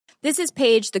This is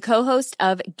Paige, the co-host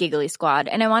of Giggly Squad,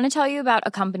 and I want to tell you about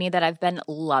a company that I've been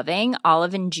loving,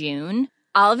 Olive & June.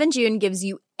 Olive & June gives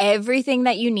you everything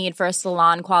that you need for a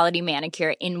salon-quality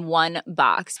manicure in one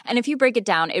box. And if you break it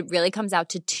down, it really comes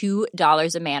out to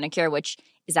 $2 a manicure, which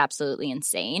is absolutely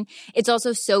insane. It's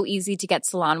also so easy to get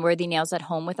salon-worthy nails at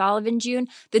home with Olive & June.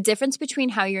 The difference between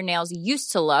how your nails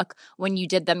used to look when you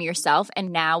did them yourself and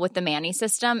now with the Mani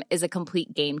system is a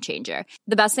complete game changer.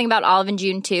 The best thing about Olive &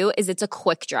 June, too, is it's a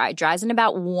quick dry. Dries in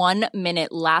about 1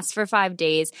 minute, lasts for 5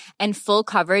 days, and full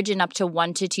coverage in up to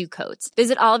 1 to 2 coats.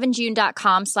 Visit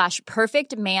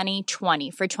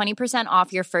oliveandjune.com/perfectmani20 for 20%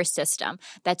 off your first system.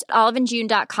 That's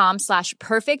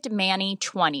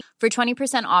oliveandjune.com/perfectmani20 for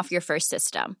 20% off your first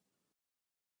system.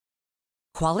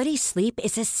 Quality sleep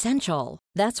is essential.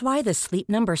 That's why the Sleep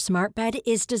Number Smart Bed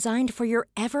is designed for your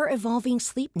ever-evolving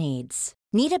sleep needs.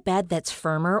 Need a bed that's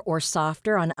firmer or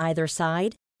softer on either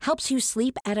side? Helps you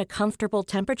sleep at a comfortable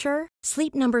temperature?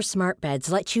 Sleep Number Smart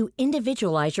Beds let you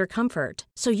individualize your comfort,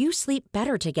 so you sleep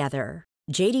better together.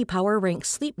 J.D. Power ranks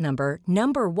Sleep Number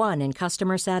number 1 in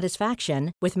customer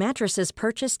satisfaction with mattresses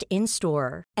purchased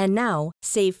in-store. And now,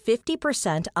 save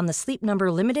 50% on the Sleep Number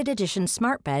Limited Edition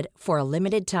Smart Bed for a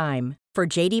limited time. For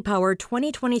J.D. Power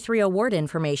 2023 award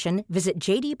information, visit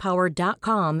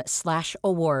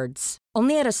jdpower.com/awards.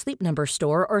 Only at a Sleep Number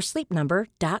store or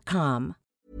sleepnumber.com.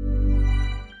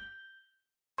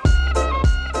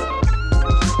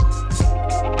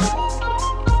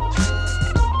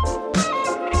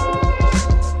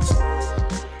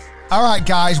 All right,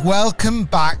 guys, welcome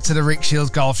back to the Rick Shiels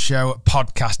Golf Show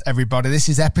podcast, everybody. This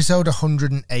is episode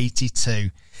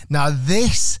 182. Now,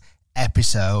 this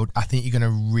episode, I think you're going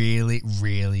to really,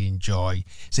 really enjoy.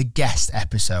 It's a guest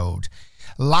episode.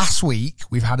 Last week,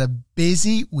 we've had a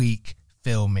busy week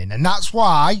filming, and that's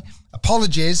why,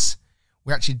 apologies,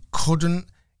 we actually couldn't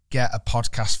get a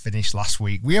podcast finished last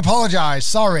week. We apologize,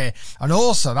 sorry. And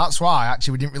also, that's why,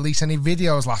 actually, we didn't release any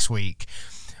videos last week.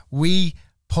 We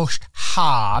pushed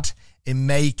hard in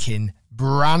making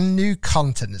brand new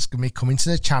content that's going to be coming to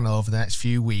the channel over the next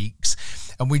few weeks,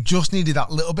 and we just needed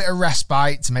that little bit of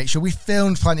respite to make sure we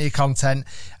filmed plenty of content,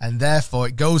 and therefore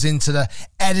it goes into the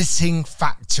editing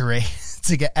factory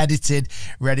to get edited,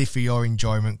 ready for your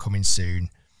enjoyment coming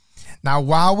soon. Now,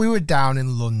 while we were down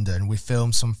in London, we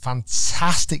filmed some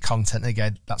fantastic content.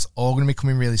 Again, that's all going to be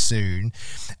coming really soon.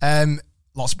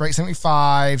 Lots of Break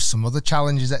 75, some other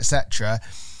challenges, etc.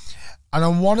 And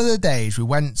on one of the days, we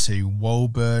went to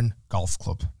Woburn Golf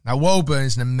Club. Now, Woburn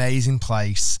is an amazing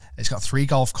place. It's got 3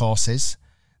 golf courses.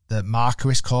 The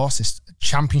Marquis course, this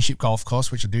championship golf course,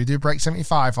 which I do Break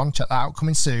 75 on. Check that out,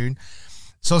 coming soon.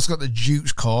 It's also got the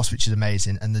Duke's course, which is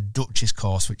amazing, and the Duchess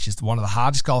course, which is one of the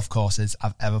hardest golf courses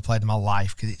I've ever played in my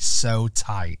life because it's so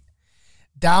tight.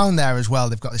 Down there as well,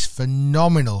 they've got this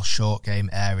phenomenal short game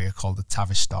area called the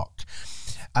Tavistock.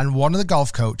 And one of the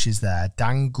golf coaches there,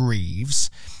 Dan Grieves,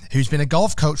 who's been a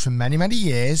golf coach for many, many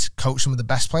years, coached some of the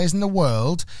best players in the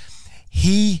world,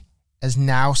 he has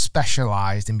now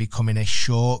specialised in becoming a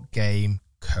short game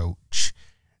coach.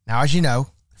 Now, as you know,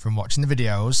 from watching the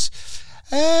videos,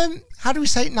 how do we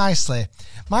say it nicely?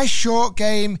 My short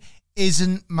game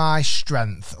isn't my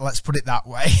strength. Let's put it that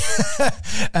way.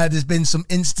 There's been some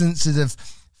instances of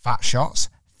fat shots,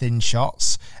 thin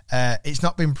shots. It's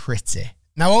not been pretty.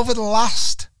 Now, over the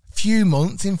last few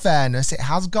months, in fairness, it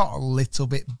has got a little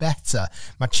bit better.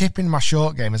 My chip in my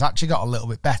short game has actually got a little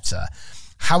bit better.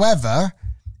 However,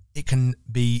 it can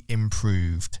be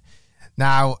improved.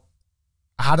 Now,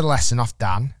 I had a lesson off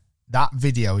Dan. That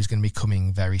video is going to be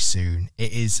coming very soon.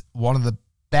 It is one of the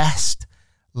best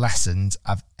lessons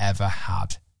I've ever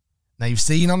had. Now, you've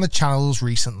seen on the channels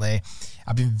recently,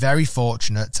 I've been very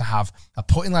fortunate to have a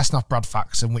putting lesson off Brad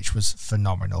Faxon, which was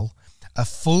phenomenal. A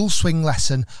full swing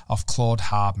lesson off Claude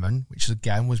Hardman, which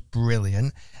again was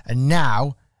brilliant. And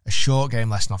now a short game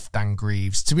lesson off Dan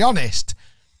Grieves. To be honest,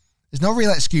 there's no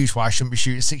real excuse why I shouldn't be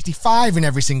shooting 65 in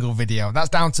every single video. That's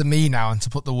down to me now and to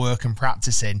put the work and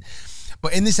practice in.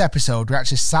 But in this episode, we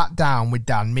actually sat down with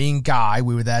Dan. Me and Guy,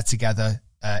 we were there together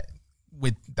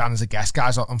with Dan as a guest.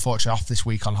 Guy's unfortunately off this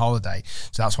week on holiday,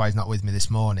 so that's why he's not with me this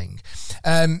morning.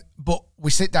 But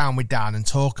we sit down with Dan and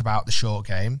talk about the short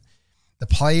game, the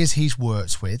players he's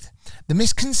worked with, the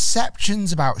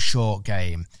misconceptions about short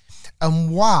game,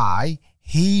 and why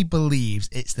he believes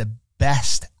it's the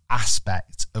best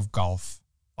aspect of golf.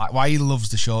 Like why he loves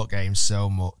the short game so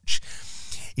much.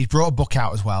 He's brought a book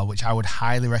out as well, which I would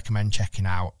highly recommend checking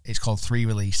out. It's called 3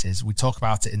 Releases. We talk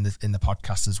about it in the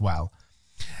podcast as well.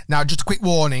 Now, just a quick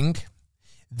warning.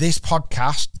 This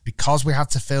podcast, because we had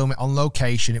to film it on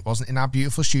location, it wasn't in our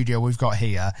beautiful studio we've got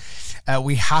here,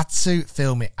 we had to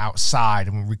film it outside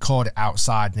and we record it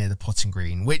outside near the putting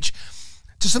green, which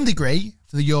to some degree,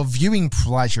 for your viewing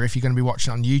pleasure, if you're going to be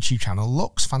watching it on the YouTube channel,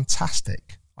 looks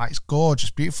fantastic. Like, it's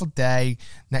gorgeous, beautiful day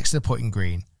next to the putting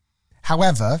green.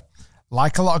 However,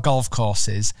 like a lot of golf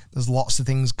courses, there's lots of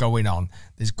things going on.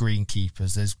 There's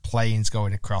greenkeepers, there's planes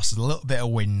going across, there's a little bit of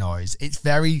wind noise. It's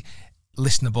very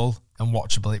listenable and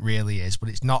watchable, it really is, but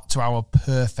it's not to our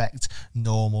perfect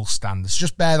normal standards.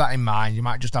 Just bear that in mind. You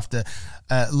might just have to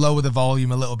lower the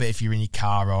volume a little bit if you're in your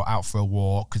car or out for a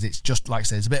walk, because it's just, like I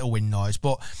said, there's a bit of wind noise,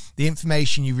 but the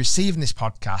information you receive in this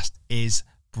podcast is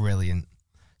brilliant.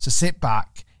 So sit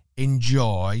back,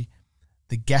 enjoy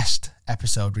the guest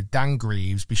episode with Dan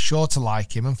Grieves. Be sure to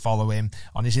like him and follow him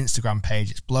on his Instagram page.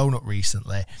 It's blown up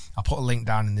recently. I'll put a link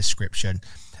down in the description.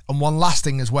 And one last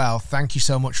thing as well, thank you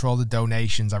so much for all the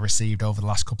donations I received over the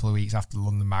last couple of weeks after the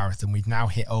London Marathon. We've now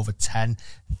hit over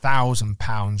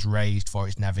 £10,000 raised for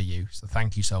It's Never You. So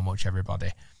thank you so much,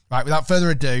 everybody. Right, without further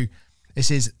ado,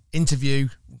 this is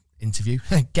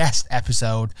guest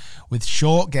episode with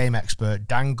short game expert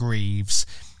Dan Grieves.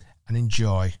 And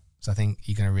enjoy, because I think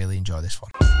you're going to really enjoy this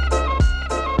one.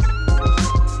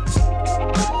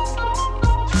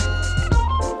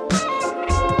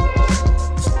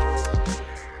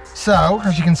 So,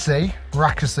 as you can see,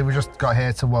 miraculously, we just got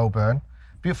here to Woburn.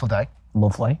 Beautiful day.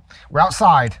 Lovely. We're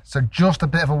outside, so just a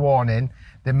bit of a warning.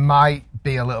 There might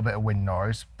be a little bit of wind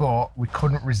noise, but we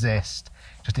couldn't resist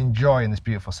just enjoying this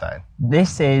beautiful setting.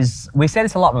 This is, we say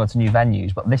this a lot when we go to new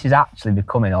venues, but this is actually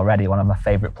becoming already one of my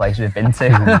favourite places we've been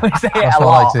to. We say it That's a what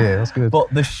lot. I like to hear. That's good.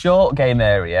 But the short game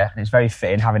area, and it's very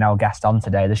fitting having our guest on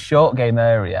today, the short game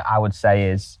area, I would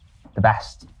say, is the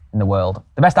best in the world.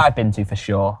 The best I've been to, for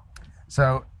sure.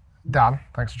 So, Dan,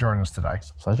 thanks for joining us today.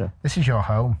 It's a pleasure. This is your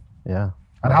home. Yeah.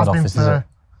 And it has been for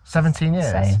 17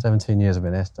 years. Same. 17 years I've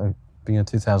been here. So, being in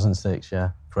 2006, yeah.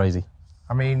 Crazy.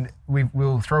 I mean,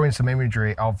 we'll throw in some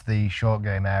imagery of the short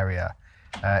game area.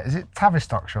 Is it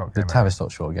Tavistock short game The area?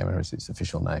 Tavistock Short Game is its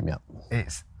official name, yeah.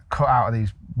 It's cut out of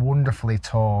these wonderfully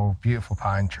tall, beautiful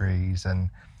pine trees, and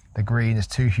the green is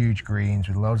two huge greens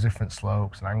with loads of different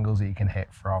slopes and angles that you can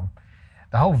hit from.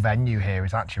 The whole venue here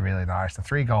is actually really nice. The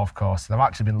 3 golf courses, I've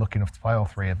actually been lucky enough to play all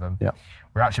 3 of them. Yeah.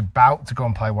 We're actually about to go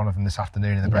and play one of them this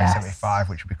afternoon in the Break 75,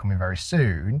 which will be coming very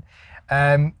soon.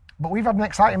 But we've had an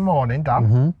exciting morning, Dan.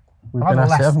 Mm-hmm. We've been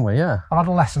at it, haven't we? Yeah. I've had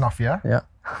a lesson off you, Yeah.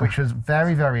 which was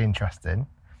very, very interesting.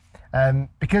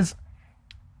 Because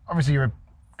obviously you're a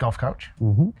golf coach,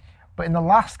 but in the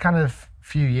last kind of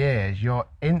few years, your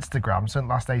Instagram, so in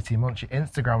the last 18 months, your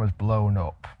Instagram has blown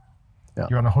up. Yeah.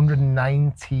 You're on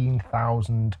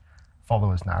 119,000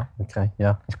 followers now. Okay,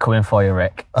 yeah. He's coming for you,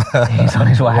 Rick. He's on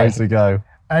his way. Way to go.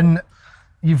 And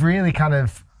you've really kind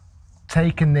of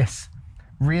taken this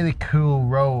really cool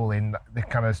role in the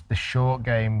kind of the short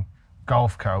game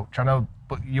golf coach. I know,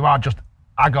 but you are just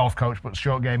a golf coach, but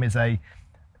short game is a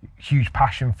huge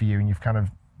passion for you, and you've kind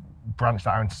of branched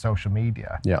out into social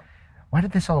media. Yeah. Where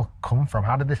did this all come from?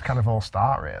 How did this kind of all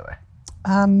start, really?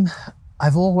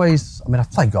 I've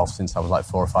played golf since I was like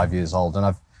 4 or 5 years old, and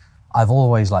I've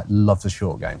always like loved the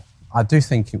short game. I do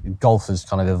think golfers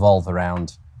kind of evolve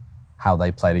around how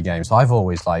they play the game. So I've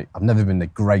never been the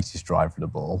greatest driver of the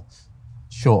ball.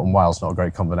 Short and wild's not a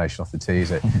great combination off the tee,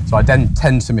 is it? So I then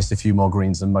tend to miss a few more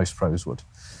greens than most pros would.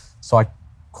 So I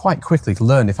quite quickly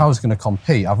learned if I was going to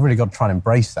compete, I've really got to try and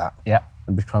embrace that. Yeah.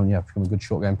 And become a good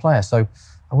short game player. So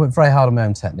I worked very hard on my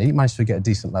own technique, managed to get a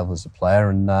decent level as a player,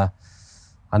 and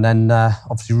then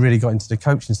obviously really got into the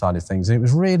coaching side of things. And it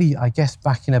was really, I guess,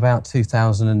 back in about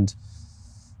 2008-9,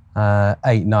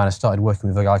 I started working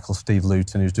with a guy called Steve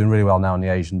Luton, who's doing really well now on the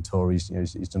Asian Tour. He's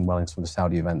done well in some of the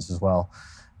Saudi events as well.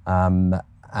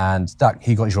 And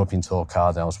he got his European Tour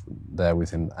card, and I was there with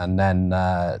him. And then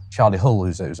Charlie Hull,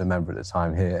 who's a member at the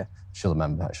time here, still a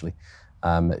member actually,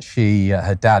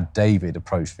 her dad, David,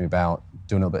 approached me about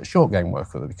doing a little bit of short game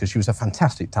work with her because she was a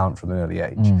fantastic talent from an early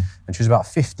age. And she was about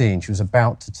 15. She was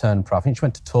about to turn pro. I think she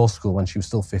went to tour school when she was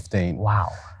still 15. Wow.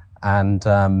 And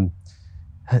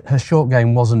her short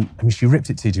game wasn't, she ripped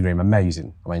it tee to green,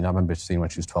 amazing. I remember seeing when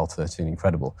she was 12, 13,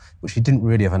 incredible. But she didn't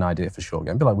really have an idea for short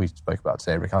game. A bit like we spoke about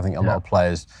today, Rick. I think a lot of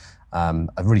players are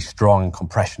really strong in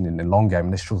compression in the long game,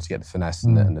 and they struggle to get the finesse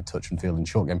and the touch and feel in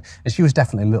short game. And she was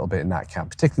definitely a little bit in that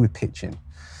camp, particularly with pitching.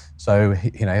 So,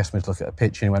 he asked me to look at her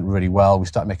pitching. It went really well. We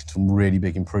started making some really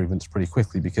big improvements pretty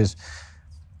quickly because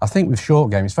I think with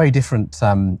short game, it's very different.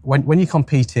 When you're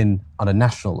competing on a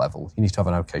national level, you need to have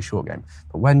an okay short game.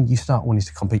 But when you start wanting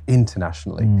to compete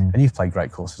internationally, and you've played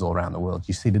great courses all around the world,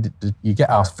 you see you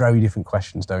get asked very different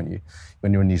questions, don't you?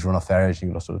 When you're in these run-off areas,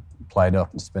 you've got to sort of play it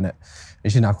up and spin it. You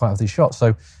shouldn't have quite have these shots.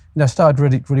 So, started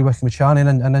really working with Charlie,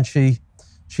 and then she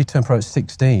turned pro at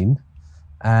 16,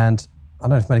 and I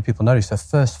don't know if many people noticed, her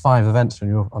first 5 events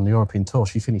on the European Tour,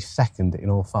 she finished second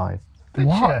in all 5.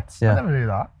 What? Yeah. I never knew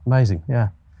that. Amazing, yeah.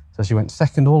 So she went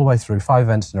second all the way through, 5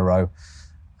 events in a row.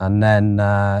 And then,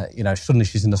 suddenly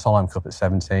she's in the Solheim Cup at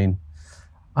 17.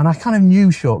 And I kind of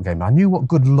knew short game. I knew what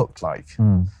good looked like.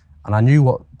 And I knew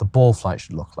what the ball flight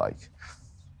should look like.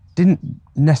 Didn't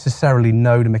necessarily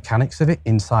know the mechanics of it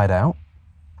inside out.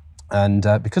 And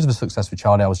because of the success with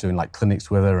Charlie, I was doing like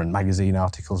clinics with her and magazine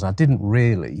articles. And I didn't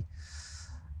really,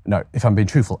 if I'm being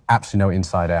truthful, absolutely know it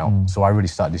inside out. So I really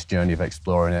started this journey of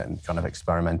exploring it and kind of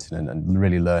experimenting and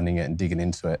really learning it and digging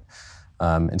into it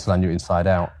until I knew it inside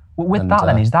out. With that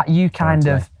then, is that you kind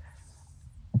of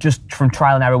just from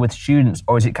trial and error with students,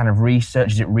 or is it kind of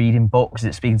research? Is it reading books? Is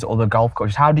it speaking to other golf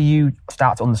coaches? How do you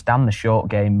start to understand the short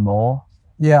game more?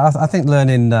 Yeah, I think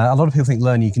learning, a lot of people think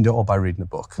learning you can do it all by reading a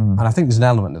book. And I think there's an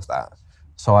element of that.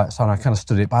 So I kind of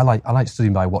studied it, but I like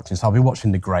studying by watching. So I'll be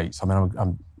watching the greats. I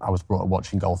mean, I was brought up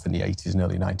watching golf in the 80s and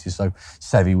early 90s. So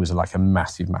Seve was like a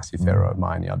massive hero of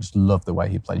mine. I just loved the way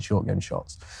he played short game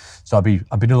shots. So I'd be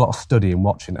doing a lot of studying,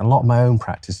 watching, and a lot of my own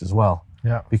practice as well.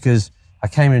 Yeah. Because I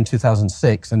came in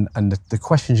 2006, and the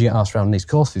questions you get asked around these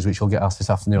courses, which you'll get asked this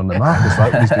afternoon on the Marcus,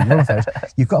 right? These big run affairs,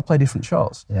 you've got to play different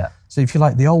shots. Yeah. So if you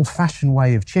like the old-fashioned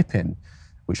way of chipping,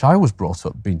 which I was brought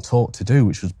up being taught to do,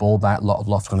 which was ball back, lot of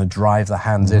loft, going to drive the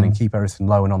hands in and keep everything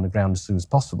low and on the ground as soon as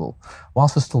possible.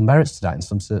 Whilst there's still merits to that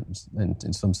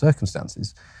in some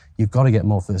circumstances, you've got to get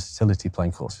more versatility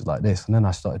playing courses like this. And then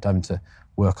I started having to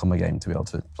work on my game to be able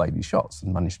to play these shots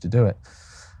and manage to do it.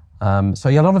 So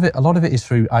yeah, a lot of it is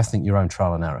through, I think, your own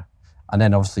trial and error. And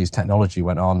then obviously as technology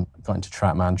went on, got into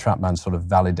TrackMan sort of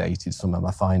validated some of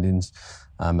my findings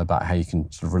about how you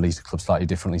can sort of release a club slightly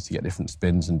differently to get different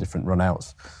spins and different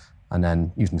runouts. And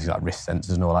then using things like wrist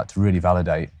sensors and all that to really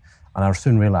validate. And I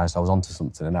soon realised I was onto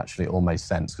something, and actually it all made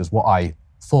sense, because what I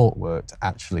thought worked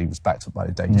actually was backed up by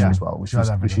the data as well, which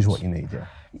is what you need, yeah.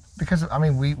 Because, I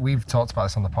mean, we've talked about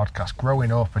this on the podcast.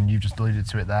 Growing up, and you just alluded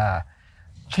to it there,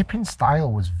 chipping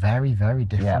style was very, very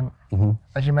different. Yeah.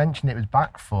 As you mentioned, it was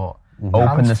back foot,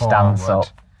 open the stance up.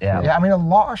 Yeah, I mean, a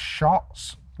lot of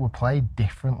shots were played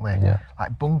differently. Yeah.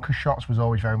 Like bunker shots was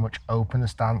always very much open the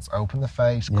stance, open the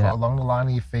face, cut along the line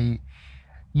of your feet.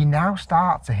 You now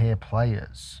start to hear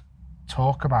players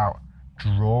talk about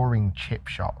drawing chip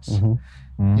shots.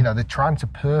 They're trying to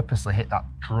purposely hit that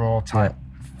draw type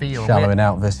feel. Shallowing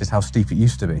out versus how steep it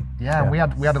used to be. Yeah, we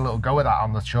had a little go at that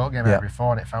on the short game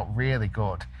before, and it felt really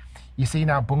good. You see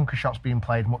now bunker shots being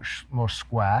played much more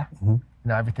square.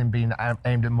 Everything being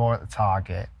aimed at more at the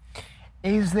target.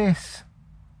 Has this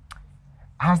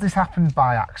happened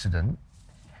by accident?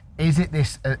 Is it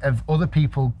this, have other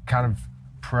people kind of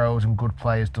pros and good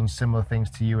players done similar things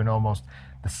to you, and almost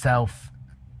the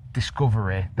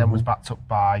self-discovery then was backed up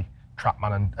by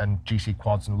TrackMan and GC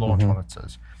quads and launch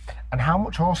monitors? And how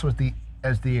much also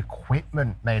has the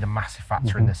equipment made a massive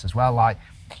factor in this as well? Like,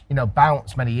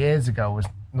 bounce many years ago was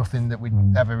nothing that we'd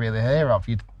ever really hear of.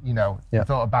 You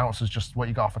thought a bounce was just what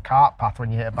you got off a cart path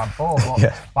when you hit a bad ball.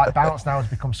 But like bounce now has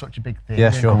become such a big thing.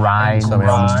 Yeah, sure. Grind,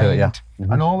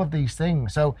 and all of these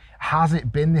things. So has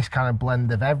it been this kind of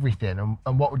blend of everything?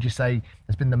 And what would you say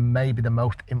has been maybe the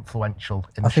most influential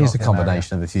in the I think it's a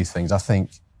combination of a few things. I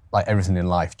think, like everything in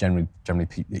life, generally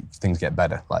things get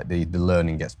better. Like the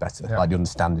learning gets better, like the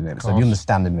understanding of it. So the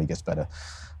understanding of it gets better.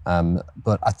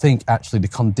 But I think actually the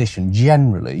condition,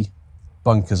 generally,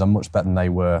 bunkers are much better than they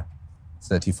were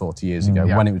 30, 40 years ago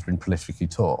when it was been prolifically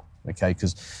taught, okay?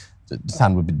 Because the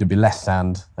sand there'd be less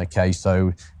sand, okay?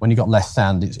 So when you got less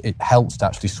sand, it helps to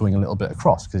actually swing a little bit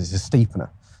across, because it's a steepener.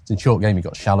 In short game, you've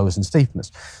got shallows and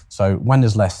steepeners. So when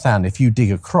there's less sand, if you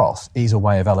dig across, it's a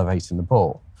way of elevating the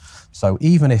ball. So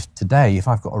even if today, if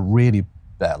I've got a really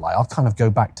better lie, I'll kind of go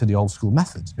back to the old school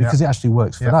methods, because it actually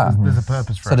works for that. There's a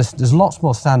purpose for it. So there's lots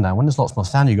more sand now. When there's lots more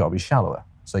sand, you've got to be shallower.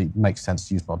 So it makes sense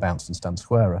to use more bounce and stand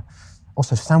squarer.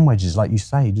 Also, sand wedges, like you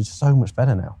say, are just so much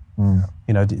better now.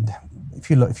 If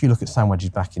you look at sand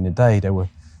wedges back in the day, they're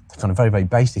kind of very, very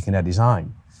basic in their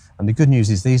design. And the good news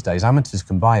is these days, amateurs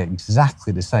can buy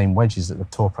exactly the same wedges that the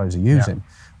tour pros are using.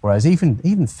 Whereas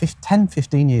even 10,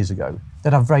 15 years ago,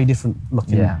 they'd have very different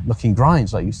looking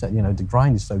grinds, like you said. The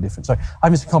grind is so different. So I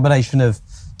think it's a combination of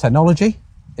technology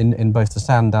in both the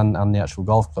sand and the actual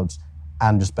golf clubs,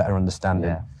 and just better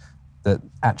understanding that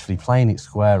actually playing it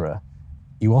squarer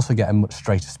you also get a much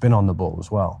straighter spin on the ball as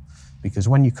well. Because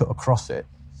when you cut across it,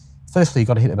 firstly, you've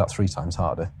got to hit it about 3 times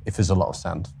harder if there's a lot of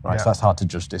sand, right? So that's hard to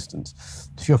judge distance.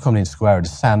 If you're coming in square, the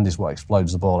sand is what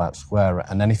explodes the ball out square.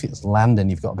 And then if it's landing,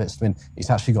 you've got a bit of spin, it's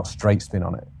actually got straight spin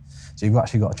on it. So you've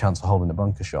actually got a chance of holding the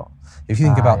bunker shot. If you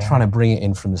think about trying to bring it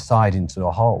in from the side into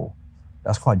a hole,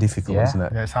 that's quite difficult, isn't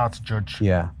it? Yeah, it's hard to judge.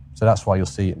 Yeah. So that's why you'll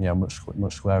see it,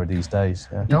 much squarer these days.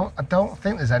 Yeah. I don't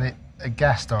think there's a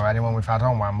guest or anyone we've had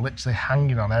on where I'm literally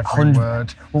hanging on every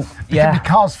word. Well,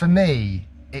 because for me,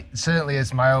 it certainly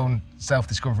is my own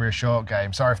self-discovery of short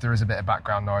game. Sorry if there is a bit of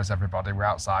background noise, everybody. We're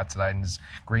outside today and there's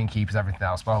greenkeepers, everything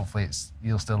else, but hopefully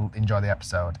you'll still enjoy the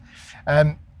episode.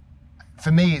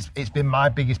 For me, it's been my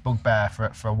biggest bugbear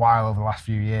for a while over the last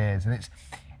few years, and it's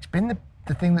been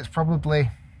the thing that's probably,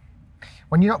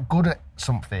 when you're not good at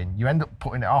something, you end up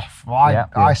putting it off. Well,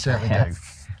 I certainly do.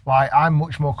 Like, I'm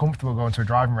much more comfortable going to a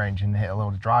driving range and hit a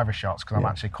load of driver shots because I'm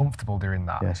actually comfortable doing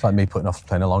that. Yeah, it's like me putting off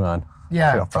playing a long iron.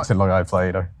 Yeah. Practicing long iron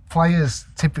play, Players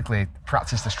typically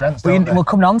practice the strengths, We're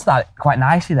coming on to that quite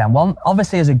nicely then. One,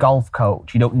 obviously as a golf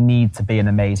coach, you don't need to be an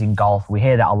amazing golfer. We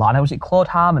hear that a lot. I know, was it Claude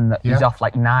Harmon that he's off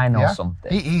like 9 or something?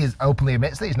 He is openly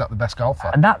admits that he's not the best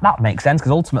golfer. And that makes sense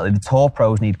because ultimately the tour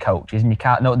pros need coaches and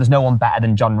there's no one better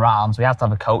than John Rahm, so he has to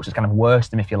have a coach that's kind of worse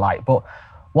than him, if you like. But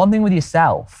one thing with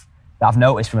yourself that I've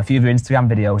noticed from a few of your Instagram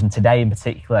videos, and today in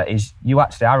particular, is you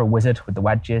actually are a wizard with the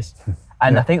wedges.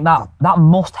 And I think that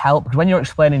must help, because when you're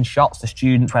explaining shots to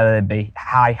students, whether they be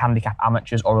high handicap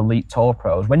amateurs or elite tour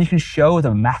pros, when you can show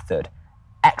them a method,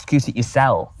 execute it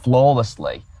yourself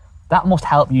flawlessly, that must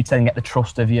help you to then get the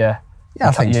trust of your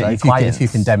I think so. clients. If you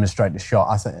can demonstrate the shot,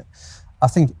 I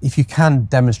think if you can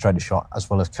demonstrate a shot as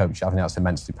well as coach, I think that's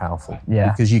immensely powerful.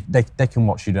 Yeah. Because they can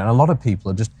watch you do it. And a lot of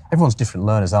people are everyone's different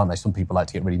learners, aren't they? Some people like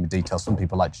to get really into detail. Some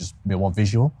people like to just be more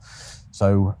visual.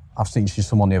 So I've seen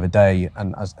someone the other day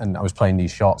and I was playing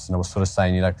these shots and I was sort of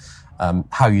saying,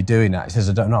 how are you doing that? He says,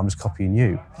 I don't know, I'm just copying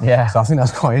you. Yeah. So I think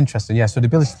that's quite interesting. Yeah, so the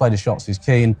ability to play the shots is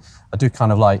key. And I do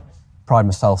kind of like pride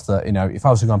myself that, if I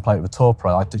was to go and play with a tour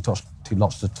pro, I do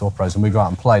lots of tour pros and we go out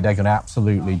and play, they're going to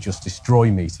absolutely just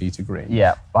destroy me tee to green.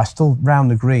 Yeah. But I still round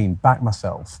the green, back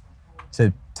myself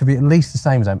to be at least the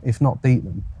same as them, if not beat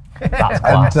them. That's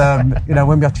class. And,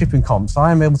 when we have chipping comps,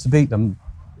 I am able to beat them,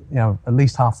 at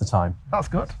least half the time. That's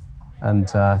good. And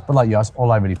but like you,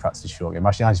 all I really practice is short game.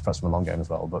 Actually, I just practice my long game as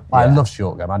well. But I love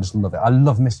short game. I just love it. I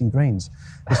love missing greens.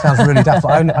 It sounds really daft.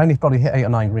 I only probably hit 8 or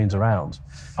 9 greens around.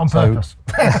 On purpose.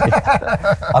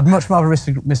 I'd much rather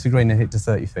miss a green than hit to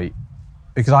 30 feet.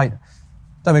 Because don't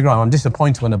get me wrong, I'm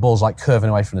disappointed when the ball's like curving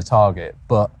away from the target.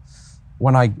 But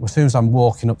as soon as I'm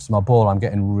walking up to my ball, I'm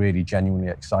getting really genuinely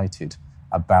excited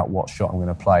about what shot I'm going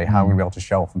to play, how I'm going to be able to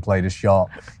show off and play the shot,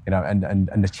 and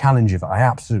the challenge of it. I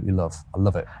absolutely love. I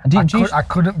love it. I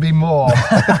couldn't be more.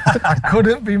 I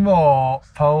couldn't be more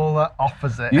polar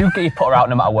opposite. You get your putter out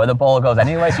no matter where the ball goes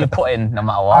anyway, so you put in no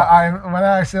matter what. When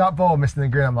I see that ball missing the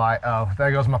green, I'm like, oh, there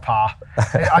goes my par.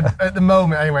 At the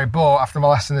moment, anyway. But after my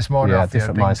lesson this morning,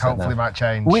 things hopefully might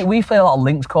change. We played a lot of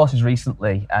links courses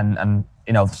recently, and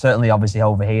certainly obviously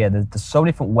over here, there's so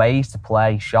many different ways to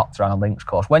play shots around a links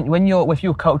course. If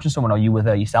you're coaching someone or you with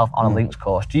yourself on a links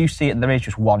course, do you see it there is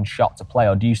just one shot to play,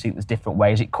 or do you see there's different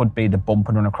ways? It could be the bump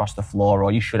and run across the floor,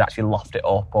 or you should actually loft it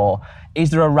up, or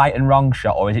is there a right and wrong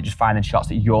shot, or is it just finding shots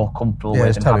that you're comfortable with? Yeah,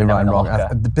 it's totally right and wrong.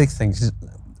 The big thing is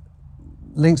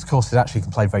links courses actually can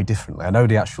play very differently. I know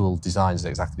the actual designs are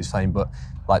exactly the same, but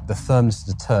like the firmness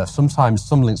of the turf, sometimes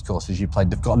some links courses you played,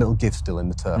 they've got a little give still in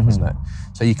the turf, isn't it?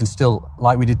 So you can still,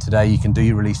 like we did today, you can do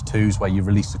your release 2s where you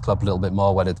release the club a little bit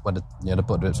more, where the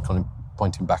butt rip's kind of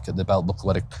pointing back at the belt buckle,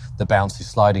 where the bounce is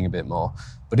sliding a bit more.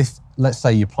 But if, let's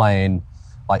say you're playing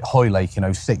like Hoylake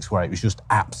in 06 where it was just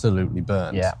absolutely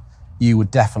burnt, you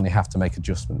would definitely have to make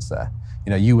adjustments there.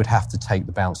 You would have to take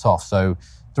the bounce off. So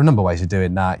there are a number of ways of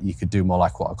doing that. You could do more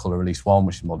like what I call a release 1,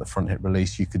 which is more the front hip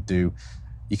release. You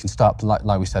can start,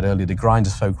 like we said earlier, the grinds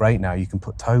are so great now, you can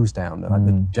put toes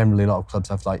down. Generally, a lot of clubs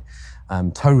have like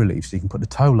toe relief, so you can put the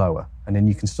toe lower, and then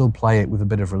you can still play it with a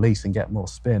bit of release and get more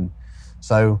spin.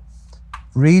 So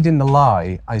reading the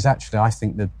lie is actually, I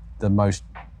think, the most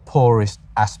poorest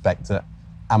aspect that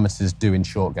amateurs do in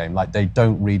short game. Like, they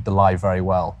don't read the lie very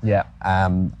well. Yeah.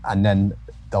 And then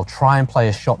they'll try and play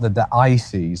a shot that the eye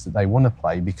sees that they want to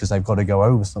play because they've got to go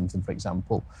over something, for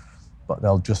example, but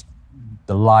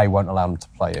the lie won't allow them to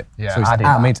play it. Yeah, so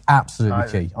it's absolutely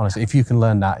key. Honestly, if you can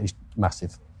learn that, it's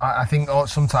massive. I think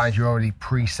sometimes you already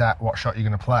preset what shot you're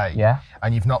going to play. Yeah.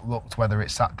 And you've not looked whether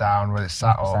it's sat down, whether it's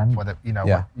sat 100%. up, whether,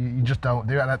 you just don't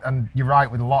do it. And you're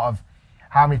right with a lot of,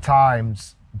 how many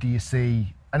times do you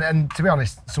see, and to be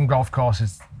honest, some golf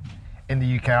courses in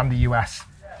the UK and the US,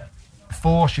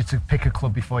 force you to pick a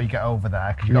club before you get over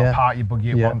there because you've got to park your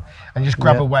buggy at one and you just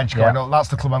grab a wedge going, oh, that's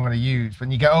the club I'm going to use.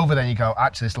 When you get over there and you go,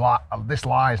 actually, this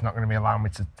lie is not going to be allowing me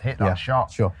to hit that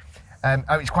shot. Sure.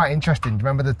 It's quite interesting. Do you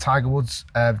remember the Tiger Woods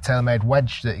tailor-made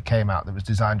wedge that came out that was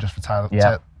designed just for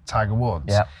Tiger Woods?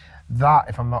 Yeah. That,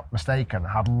 if I'm not mistaken,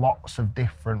 had lots of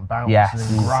different bounces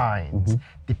and grinds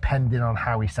depending on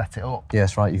how he set it up.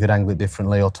 Yes, right. You could angle it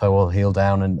differently, or toe or heel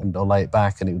down, or lay it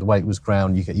back, and the way it was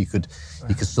ground, you could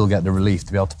still get the relief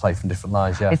to be able to play from different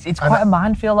lies. Yeah, it's quite a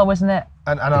minefield, though, isn't it?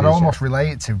 And I'd almost relate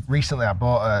it to recently. I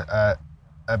bought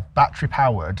a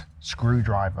battery-powered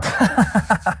screwdriver.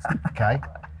 Okay.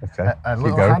 A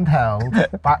little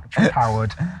handheld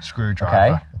battery-powered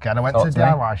screwdriver. Okay. And I went to the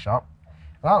DIY shop.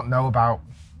 I don't know about.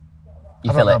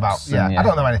 I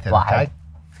don't know anything, okay?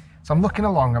 So I'm looking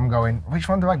along, I'm going, which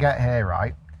one do I get here,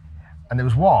 right? And there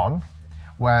was one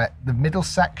where the middle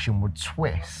section would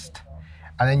twist,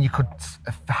 and then you could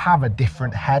have a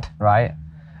different head. Right.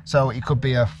 So it could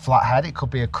be a flat head, it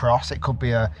could be a cross, it could be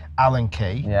a Allen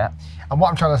key. Yeah. And what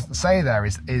I'm trying to say there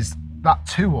is that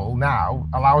tool now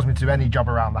allows me to do any job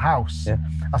around the house. Yeah.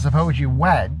 I suppose you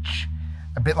wedge,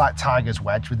 a bit like Tiger's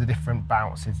wedge with the different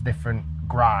bounces, different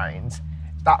grinds.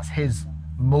 That's his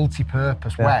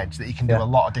multi-purpose wedge that you can do a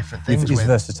lot of different things with. It's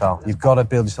versatile. You've got to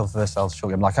build yourself a versatile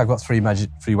short game. Like, I've got three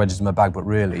wedges in my bag, but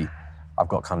really, I've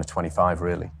got kind of 25,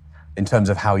 really, in terms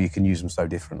of how you can use them so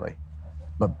differently.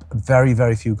 But very,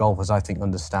 very few golfers, I think,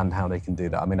 understand how they can do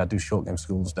that. I mean, I do short game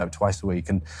schools now twice a week,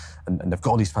 and they've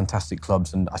got all these fantastic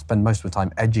clubs, and I spend most of the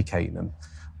time educating them.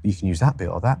 You can use that bit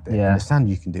or that bit. Understand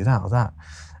you can do that or that.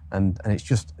 And it's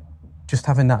just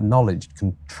having that knowledge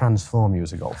can transform you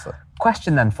as a golfer.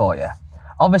 Question then for you.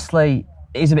 Obviously,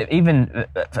 it's a bit, even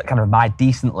at kind of my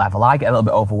decent level, I get a little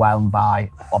bit overwhelmed by,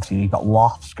 obviously, you've got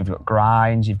lofts, you've got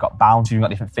grinds, you've got bounces, you've got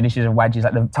different finishes and wedges.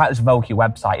 Like the Titleist Vokey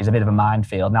website is a bit of a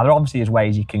minefield. Now, there obviously is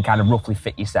ways you can kind of roughly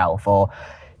fit yourself, or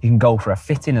you can go for a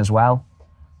fitting as well.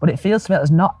 But it feels to me like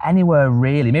there's not anywhere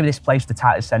really, maybe this place, the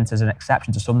Titleist Centre, is an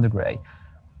exception to some degree,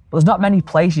 but there's not many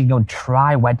places you can go and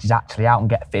try wedges actually out and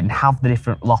get fit and have the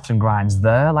different lofts and grinds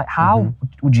there. Like, how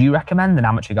would you recommend an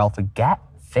amateur golfer get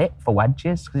fit for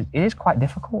wedges? Because it is quite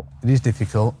difficult. It is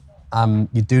difficult.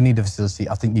 You do need a facility.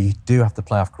 I think you do have to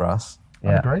play off grass.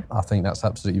 Yeah. Great. I think that's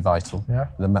absolutely vital. Yeah.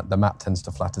 The mat tends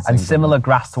to flatter things. And similar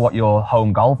grass to what your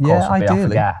home golf course would be, I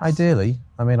guess. Ideally.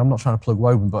 I mean, I'm not trying to plug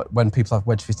Woburn, but when people have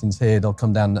wedge fittings here, they'll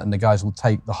come down and the guys will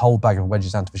take the whole bag of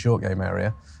wedges down to the short game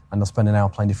area, and they'll spend an hour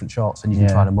playing different shots, and you can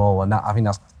try them all. And I think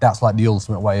that's like the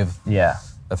ultimate way of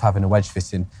having a wedge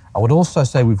fitting. I would also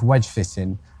say with wedge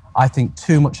fitting, I think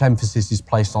too much emphasis is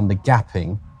placed on the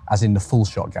gapping, as in the full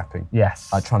shot gapping.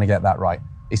 Yes. Like trying to get that right.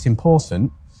 It's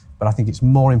important, but I think it's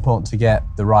more important to get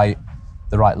the right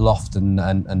loft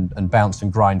and bounce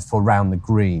and grind for around the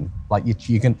green. Like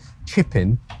you can chip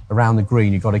in around the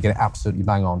green, you've got to get it absolutely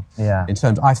bang on. Yeah.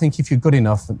 I think if you're good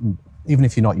enough, even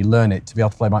if you're not, you learn it to be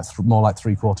able to play more like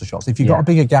three-quarter shots. If you've got a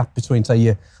bigger gap between, say,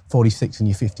 your 46 and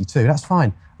your 52, that's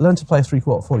fine. Learn to play a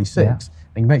three-quarter 46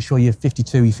 and make sure your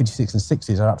 52, your 56 and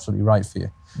 60s are absolutely right for you.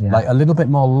 Yeah. Like a little bit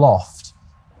more loft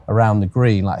around the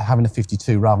green, like having a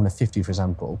 52 rather than a 50, for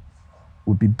example,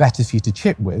 would be better for you to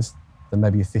chip with than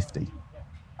maybe a 50.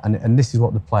 And this is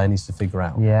what the player needs to figure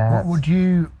out. Yeah. What would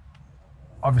you,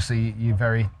 obviously you're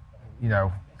very,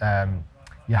 your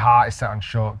heart is set on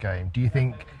short game. Do you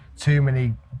think too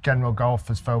many general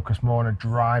golfers focus more on a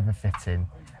driver fitting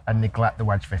and neglect the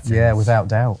wedge fitting? Yeah, without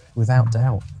doubt.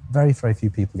 Very, very few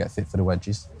people get fit for the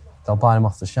wedges. They'll buy them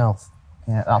off the shelf.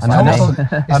 Yeah, that's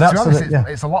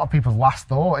it's a lot of people's last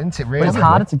thought, isn't it, really? But it's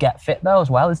harder to get fit though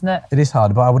as well, isn't it? It is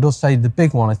harder, but I would also say the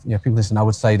big one, people listen, I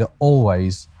would say that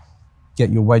always get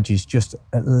your wedges just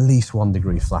at least 1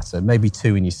 degree flatter, maybe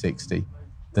 2 in your 60.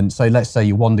 Then, so let's say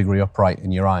you're 1 degree upright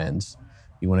in your irons,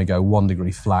 you want to go 1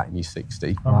 degree flat in your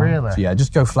 60. Oh, really? So yeah,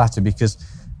 just go flatter, because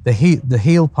the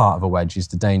heel part of a wedge is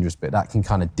the dangerous bit. That can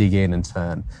kind of dig in and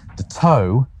turn. The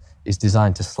toe is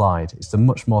designed to slide. It's a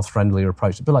much more friendlier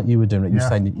approach. A bit like you were doing it. You're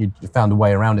saying that you found a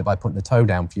way around it by putting the toe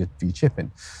down for your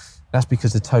chipping. That's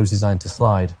because the toe's designed to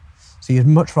slide. So you'd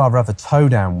much rather have a toe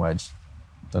down wedge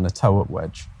than a toe up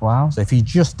wedge. Wow. So if you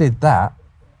just did that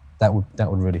would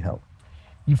really help.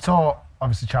 You've taught,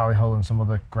 obviously, Charlie Hull and some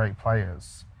other great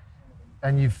players,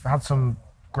 and you've had some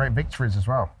great victories as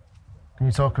well. Can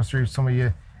you talk us through some of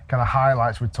your kind of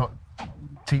highlights with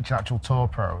teaching actual tour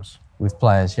pros? With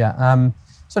players, yeah.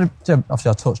 So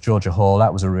obviously I taught Georgia Hall.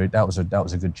 That was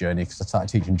a good journey, because I started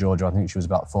teaching Georgia. I think she was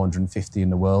about 450 in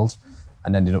the world,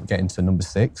 and ended up getting to number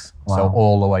 6. Wow. So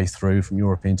all the way through from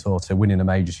European Tour to winning a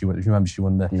major. She won the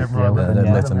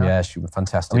Lytham. Yeah, she was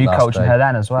fantastic. Were you coaching her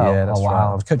then as well? Yeah, that's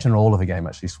right. I was coaching her all of her game,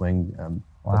 actually, swing,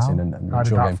 puts in and How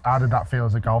short game. how did that feel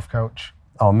as a golf coach?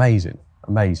 Oh, amazing.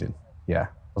 Yeah, I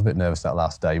was a bit nervous that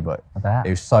last day, but I bet.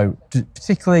 it was so,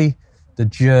 particularly the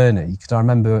journey, because I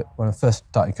remember when I first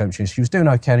started coaching, she was doing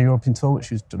okay on the European Tour, but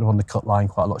she was on the cut line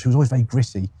quite a lot. She was always very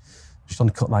gritty. Just on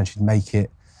the cut line, she'd make it.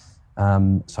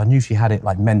 So I knew she had it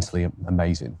like mentally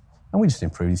amazing. And we just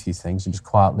improved a few things and just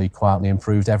quietly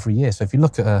improved every year. So if you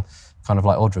look at her kind of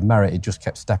like order of merit, it just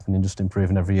kept stepping and just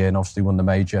improving every year, and obviously won the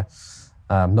major.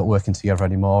 Not working together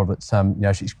anymore, but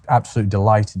she's absolutely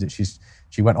delighted that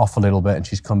she went off a little bit and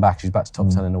she's come back. She's back to top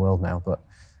 10 in the world now, but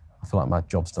I feel like my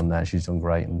job's done there. She's done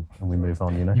great, and we move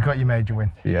on, You got your major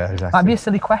win. Yeah, exactly. That'd be a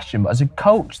silly question, but as a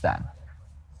coach then,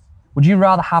 would you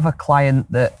rather have a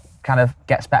client that kind of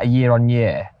gets better year on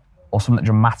year or someone that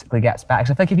dramatically gets better?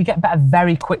 Because I think if you get better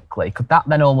very quickly, could that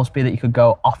then almost be that you could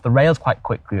go off the rails quite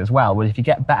quickly as well? But if you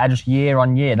get better just year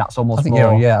on year, that's almost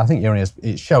more... I think year on year,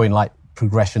 it's showing like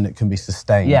progression that can be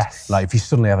sustained. Yes. Like if you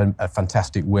suddenly have a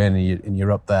fantastic win and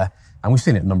you're up there, and we've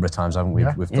seen it a number of times, haven't we,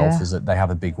 with golfers, that they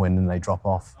have a big win and they drop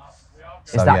off.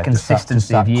 So, it's that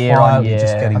consistency of year on year.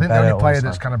 Just getting I think better the only player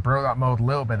that's kind of broke that mold a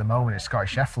little bit at the moment is Scotty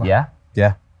Scheffler.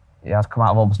 Yeah. He has come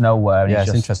out of almost nowhere. And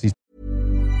it's interesting.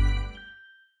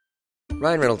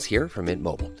 Ryan Reynolds here from Mint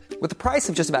Mobile. With the price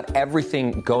of just about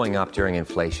everything going up during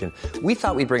inflation, we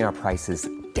thought we'd bring our prices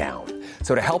down.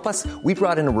 So to help us, we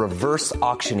brought in a reverse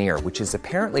auctioneer, which is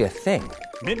apparently a thing.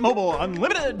 Mint Mobile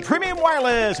Unlimited Premium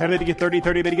Wireless. How to get 30,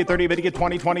 30, bit to get 30, bit to get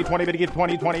 20, 20, 20, bit to get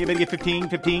 20, 20, bit to get 15,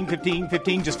 15, 15,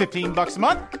 15, just $15 a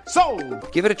month?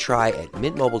 Sold! Give it a try at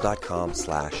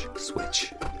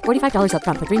mintmobile.com/switch. $45 up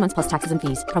front for 3 months plus taxes and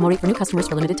fees. Promo rate for new customers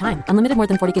for limited time. Unlimited more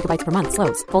than 40 gigabytes per month.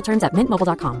 Slows full terms at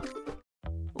mintmobile.com.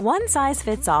 One size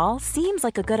fits all seems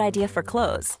like a good idea for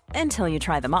clothes until you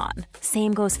try them on.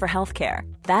 Same goes for healthcare.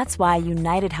 That's why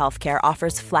United Healthcare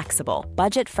offers flexible,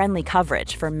 budget-friendly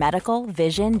coverage for medical,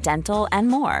 vision, dental, and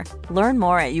more. Learn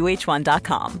more at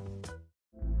uh1.com.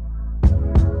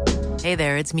 Hey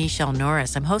there, it's Michelle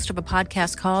Norris. I'm host of a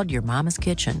podcast called Your Mama's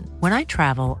Kitchen. When I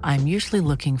travel, I'm usually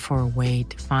looking for a way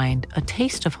to find a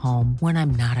taste of home when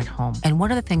I'm not at home. And one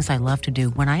of the things I love to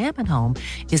do when I am at home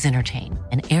is entertain.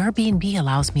 And Airbnb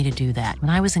allows me to do that.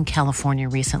 When I was in California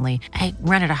recently, I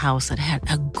rented a house that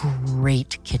had a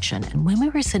great kitchen. And when we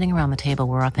were sitting around the table,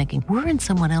 we were all thinking, we're in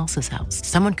someone else's house.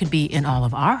 Someone could be in all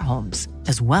of our homes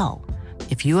as well.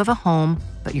 If you have a home,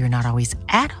 but you're not always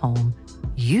at home,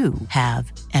 you have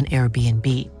an Airbnb.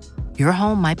 Your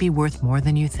home might be worth more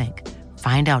than you think.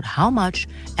 Find out how much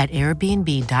at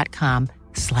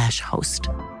airbnb.com/host.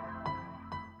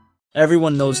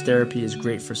 Everyone knows therapy is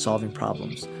great for solving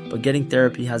problems, but getting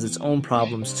therapy has its own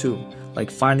problems too,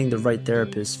 like finding the right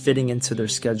therapist, fitting into their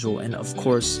schedule, and of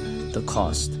course, the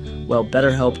cost. Well,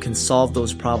 BetterHelp can solve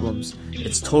those problems.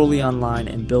 It's totally online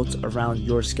and built around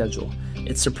your schedule.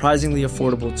 It's surprisingly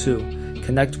affordable too.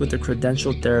 Connect with a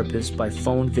credentialed therapist by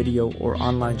phone, video, or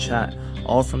online chat,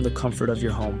 all from the comfort of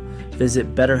your home.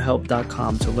 Visit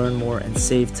BetterHelp.com to learn more and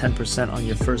save 10% on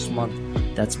your first month.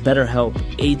 That's BetterHelp,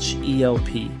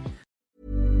 H-E-L-P.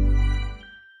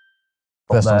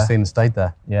 First time I've seen him stayed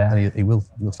there. Yeah. And he will.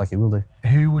 Looks like he will do.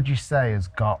 Who would you say has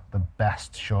got the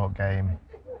best short game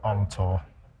on tour?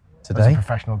 Today? As a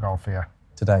professional golfer?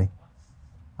 Today.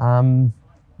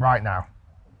 Right now.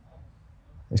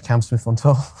 Is Cam Smith on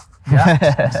tour? Yeah.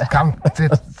 Cam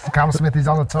Smith is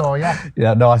on the tour, yeah.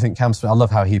 Yeah, no, I think Cam Smith, I love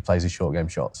how he plays his short game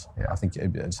shots. Yeah. I think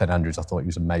at St Andrews, I thought he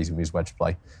was amazing with his wedge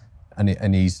play.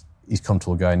 And he's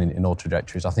comfortable going in all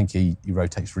trajectories. I think he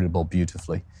rotates really ball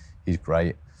beautifully. He's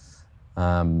great.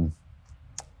 And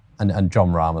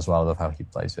John Rahm as well, I love how he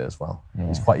plays it as well.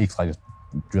 Yeah. He plays,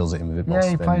 drills it in with a bit more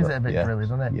spin. Yeah, he plays it a bit yeah. really,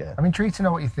 doesn't he? Yeah. I'm intrigued to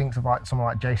know what he thinks of like someone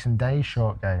like Jason Day's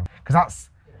short game. Because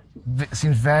it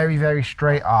seems very, very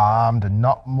straight armed and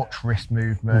not much wrist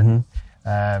movement.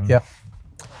 It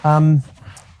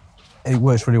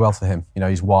works really well for him. You know,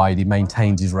 he's wide. He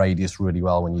maintains his radius really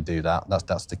well when you do that.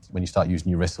 That's when you start using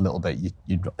your wrist a little bit,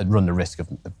 you run the risk of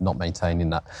not maintaining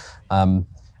that. And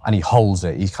he holds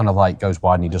it. He kind of like goes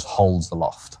wide and he just holds the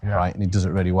loft, right? And he does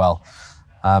it really well.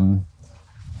 I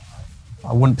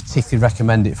wouldn't particularly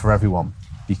recommend it for everyone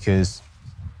because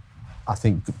I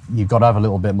think you've got to have a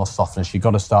little bit more softness. You've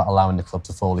got to start allowing the club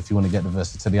to fall if you want to get the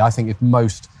versatility. I think if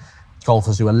most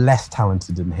golfers who are less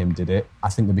talented than him did it, I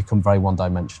think they become very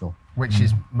one-dimensional. Which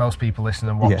is most people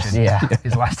listening and watching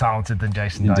is less talented than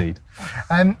Jason Day. Indeed.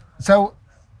 So,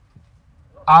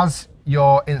 has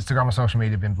your Instagram or social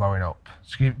media been blowing up?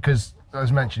 Because,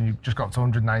 as mentioned, you've just got to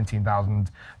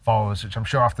 119,000 followers, which I'm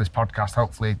sure after this podcast,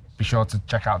 hopefully, be sure to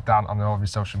check out Dan on all of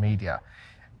his social media.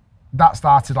 That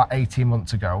started like 18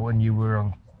 months ago, and you were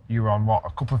on you were on what, a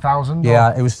couple of thousand?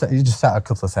 Yeah, it just sat a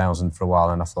couple of thousand for a while,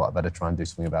 and I thought I'd better try and do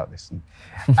something about this.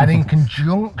 And in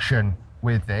conjunction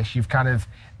with this, you've kind of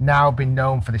now been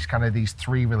known for these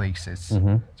 3 releases.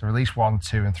 So release 1,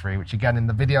 2, and 3, which again, in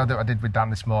the video that I did with Dan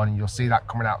this morning, you'll see that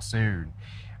coming out soon.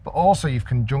 But also you've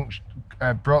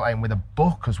brought that in with a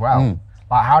book as well.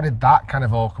 Like, how did that kind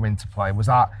of all come into play? Was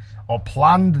that all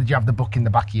planned? Did you have the book in the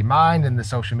back of your mind and the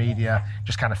social media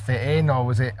just kind of fit in, or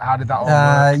was it, how did that all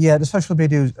work? Yeah, the social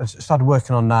media, I started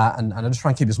working on that, and I just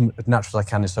try and keep it as natural as I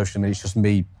can in social media. It's just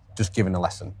me just giving a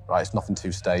lesson, right? It's nothing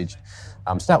too staged.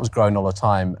 So that was growing all the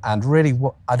time, and really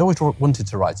I'd always wanted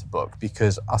to write a book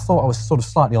because I thought I was sort of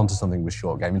slightly onto something with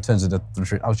short game in terms of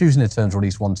I was using the terms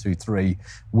release 1, 2, 3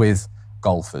 with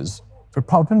golfers.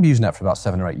 I've been using that for about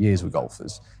 7 or 8 years with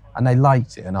golfers, and they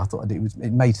liked it, and I thought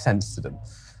it made sense to them.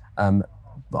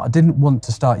 But I didn't want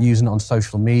to start using it on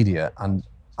social media, and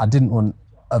I didn't want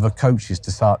other coaches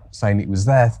to start saying it was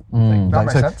their thing. That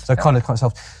makes sense. So kind of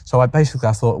self. So I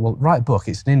thought, well, write a book.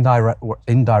 It's an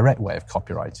indirect way of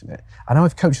copywriting it. I know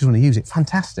if coaches want to use it,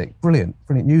 fantastic, brilliant,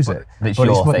 use it. But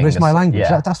it's my language.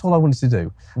 Yeah. That's all I wanted to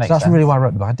do. So that's really why I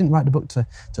wrote the book. I didn't write the book to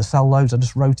sell loads. I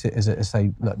just wrote it as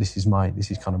say, look, this is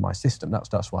kind of my system.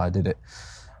 That's why I did it.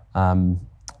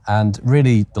 And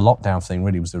really, the lockdown thing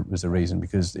really was the reason,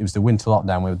 because it was the winter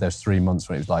lockdown where there's 3 months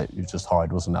when it was just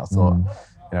horrid, wasn't it? I thought,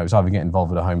 it was either getting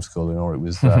involved with a homeschooling or it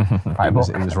was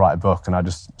write a book. And I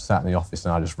just sat in the office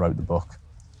and I just wrote the book.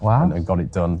 Wow. And got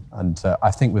it done. And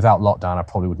I think without lockdown, I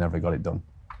probably would never have got it done.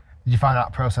 Did you find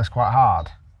that process quite hard?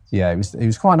 Yeah, it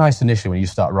was quite nice initially when you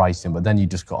start writing, but then you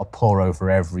just got to pore over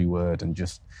every word and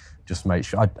just make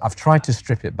sure. I've tried to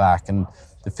strip it back, and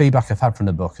the feedback I've had from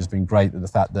the book has been great. The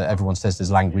fact that everyone says this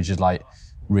language is like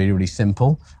really, really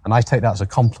simple, and I take that as a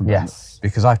compliment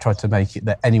because I've tried to make it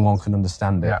that anyone can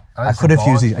understand it. Yeah, I could have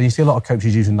used it, and you see a lot of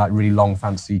coaches using like really long,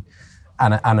 fancy,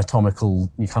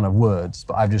 anatomical kind of words,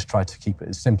 but I've just tried to keep it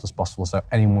as simple as possible so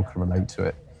anyone can relate to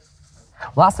it.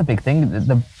 Well, that's the big thing.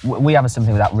 We have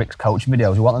something with that Rick's coaching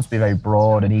videos. We want them to be very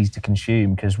broad and easy to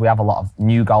consume because we have a lot of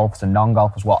new golfers and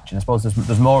non-golfers watching. I suppose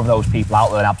there's more of those people out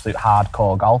there than absolute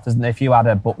hardcore golf, isn't there? If you had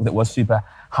a book that was super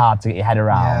hard to get your head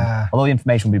around, although the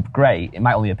information would be great, it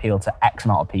might only appeal to X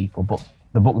amount of people. But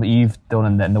the book that you've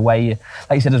done and the way,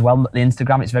 like you said as well, the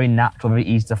Instagram, it's very natural, very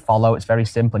easy to follow. It's very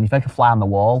simple, and you feel like a fly on the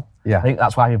wall. Yeah, I think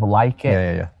that's why people like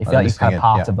it. Yeah. You feel like you're kind of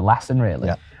part of the lesson, really.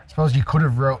 Yeah. I suppose you could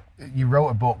have wrote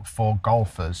a book for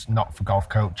golfers, not for golf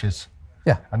coaches.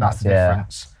 Yeah. And that's the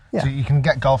difference. Yeah. So you can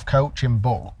get golf coaching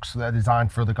books that are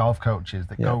designed for other golf coaches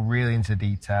that go really into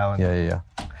detail and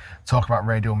talk about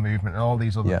radial movement and all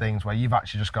these other things where you've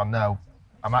actually just gone, no,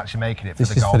 I'm actually making it for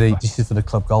the golfer. This is for the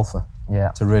club golfer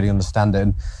to really understand it.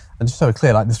 And just so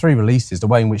clear, like the 3 releases, the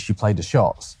way in which you play the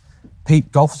shots,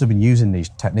 golfers have been using these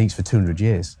techniques for 200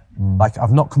 years. Like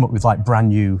I've not come up with like brand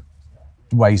new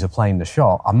ways of playing the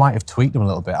shot. I might have tweaked them a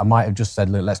little bit. I might have just said,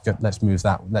 look, let's move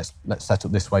that, let's set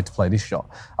up this way to play this shot.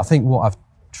 I think what I've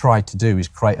tried to do is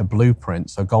create a blueprint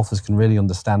so golfers can really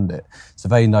understand it, so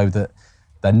they know that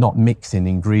they're not mixing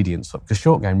ingredients up, because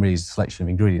short game really is a selection of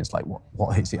ingredients, like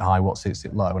what hits it high, what hits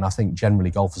it low, and I think generally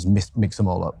golfers mix them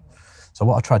all up. So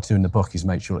what I tried to do in the book is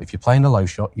make sure if you're playing a low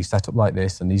shot, you set up like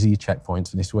this, and these are your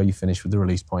checkpoints, and this is where you finish with the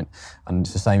release point. And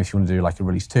it's the same if you want to do like a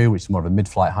release 2, which is more of a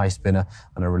mid-flight high spinner,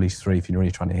 and a release 3 if you're really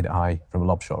trying to hit it high from a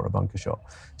lob shot or a bunker shot.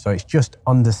 So it's just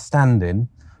understanding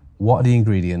what are the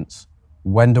ingredients,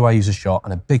 when do I use a shot,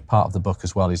 and a big part of the book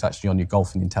as well is actually on your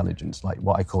golfing intelligence, like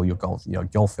what I call your golfing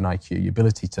IQ, your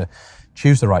ability to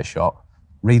choose the right shot,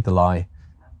 read the lie,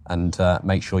 and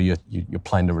make sure you're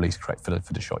playing the release correct for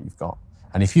the shot you've got.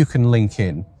 And if you can link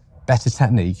in better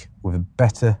technique with a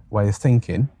better way of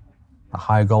thinking, a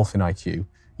higher golfing IQ,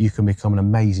 you can become an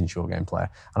amazing short game player.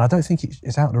 And I don't think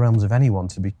it's out of the realms of anyone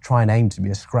to try and aim to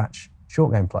be a scratch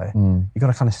short game player. You've got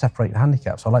to kind of separate your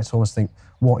handicaps. So I like to almost think,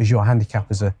 what is your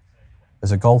handicap as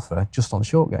a golfer just on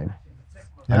short game?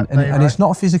 Yeah, and it's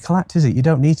not a physical act, is it? You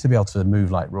don't need to be able to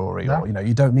move like Rory, or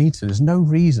you don't need to. There's no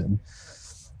reason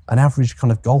an average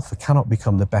kind of golfer cannot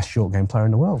become the best short game player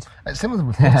in the world. It's similar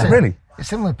with putting. Really? It's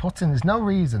similar with putting. There's no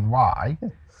reason why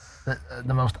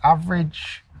the most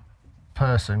average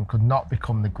person could not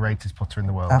become the greatest putter in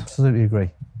the world. Absolutely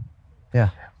agree. Yeah.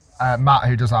 Matt,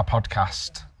 who does our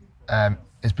podcast,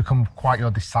 has become quite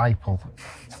your disciple.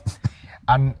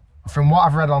 And from what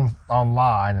I've read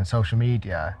online and social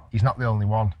media, he's not the only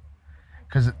one.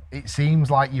 Because it seems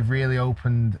like you've really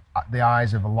opened the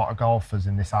eyes of a lot of golfers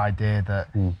in this idea that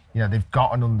they've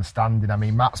got an understanding. I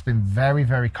mean, Matt's been very,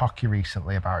 very cocky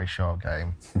recently about his short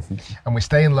game, and we're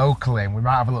staying locally, and we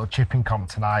might have a little chipping comp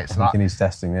tonight. So I think he needs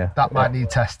testing. Yeah, that might need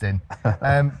testing.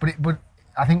 But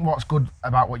I think what's good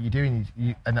about what you're doing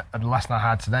is, and the lesson I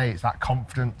had today, is that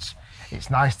confidence. It's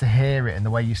nice to hear it, and the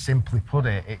way you simply put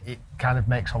it, it kind of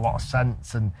makes a lot of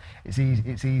sense, and it's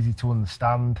easy to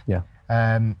understand. Yeah.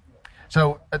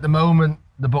 So at the moment,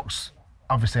 the book's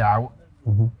obviously out.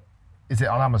 Mm-hmm. Is it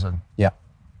on Amazon? Yeah.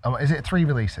 Is it 3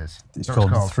 releases? It's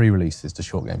called 3 releases, the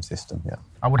short game system, yeah.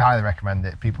 I would highly recommend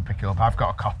it. People pick it up. I've got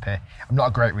a copy. I'm not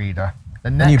a great reader.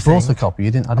 And you bought a copy.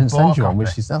 I didn't send you one,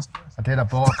 which is that's... I did. I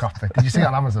bought a copy. Did you see it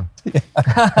on Amazon? Yeah.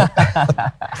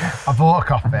 I bought a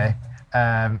copy,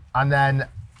 and then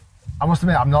I must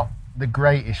admit I'm not the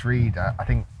greatest reader. I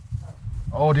think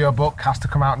audiobook has to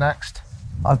come out next.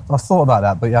 I thought about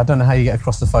that, but I don't know how you get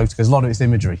across the photo because a lot of it's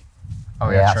imagery.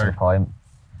 Oh yeah, that's true. a good point.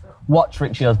 Watch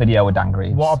Rick Shiels' video with Dan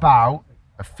Grieves. What about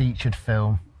a featured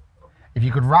film? If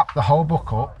you could wrap the whole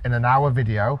book up in an hour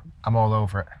video, I'm all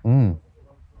over it.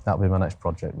 That'll be my next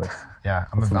project, Rick. Yeah,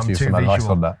 I'm too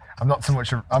visual. On that. I'm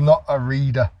not a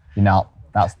reader. You're not.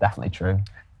 That's definitely true.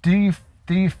 Do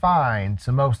you find,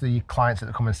 so most of your clients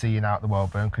that come and see you now at the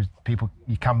Wellburn, because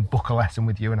you can book a lesson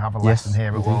with you and have a lesson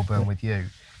here at Wellburn with you.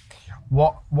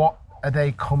 What are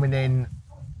they coming in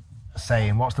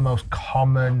saying? What's the most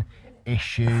common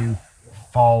issue,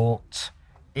 fault?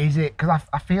 Is it, because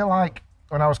I feel like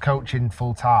when I was coaching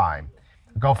full time,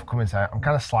 a golfer come and say, I'm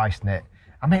kind of slicing it.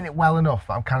 I'm hitting it well enough,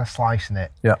 but I'm kind of slicing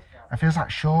it. Yeah. It feels like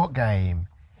short game.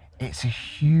 It's a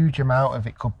huge amount of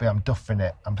it. Could be I'm duffing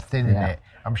it, I'm thinning it,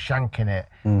 I'm shanking it.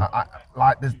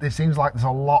 There seems like there's a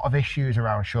lot of issues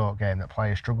around short game that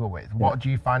players struggle with. What do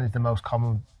you find is the most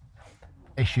common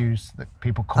issues that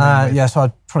people come in with? Yeah, so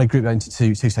I'd probably group that into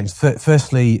two sections.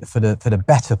 Firstly, for the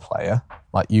better player,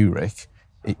 like you, Rick,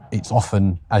 it's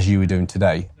often, as you were doing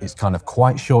today, it's kind of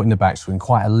quite short in the backswing,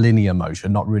 quite a linear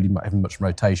motion, not really having much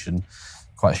rotation,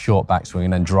 quite a short backswing,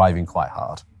 and then driving quite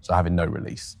hard, so having no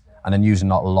release. And then using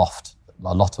a lot of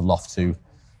loft to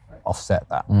offset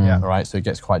that. Yeah. All right, so it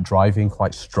gets quite driving,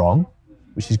 quite strong,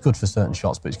 which is good for certain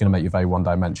shots, but it's going to make you very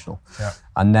one-dimensional. Yeah.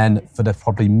 And then for the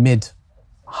probably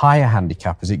higher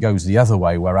handicappers, it goes the other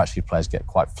way, where actually players get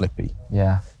quite flippy.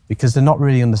 Yeah. Because they're not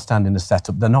really understanding the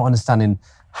setup. They're not understanding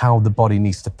how the body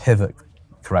needs to pivot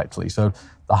correctly. So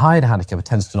the higher handicapper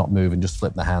tends to not move and just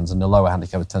flip their hands, and the lower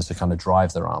handicapper tends to kind of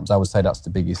drive their arms. I would say that's the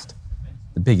biggest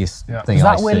thing I see. Does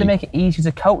that really make it easier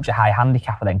to coach a high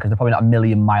handicapper then? Because they're probably not a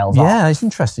million miles off. Yeah, it's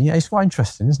interesting. Yeah, it's quite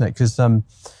interesting, isn't it? Because,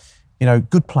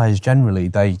 good players generally,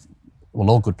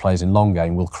 all good players in long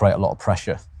game will create a lot of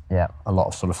pressure. Yeah. A lot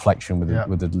of sort of flexion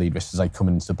with the lead wrist as they come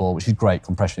into the ball, which is great.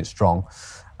 Compression is strong.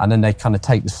 And then they kind of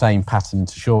take the same pattern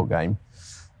into short game.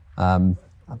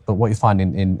 But what you find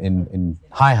in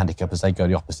high handicappers, they go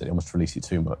the opposite. They almost release it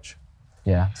too much.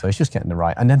 Yeah. So it's just getting the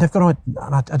right. And then they've got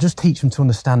to, I just teach them to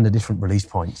understand the different release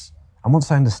points. And once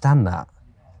they understand that,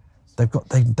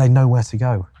 they know where to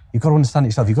go. You've got to understand it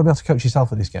yourself. You've got to be able to coach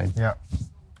yourself at this game. Yeah.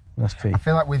 That's key. I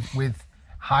feel like with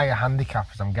higher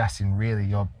handicappers, I'm guessing really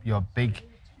your big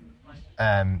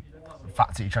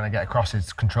factor you're trying to get across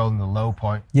is controlling the low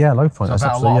point. Yeah, low point. So that's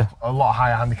I bet a lot of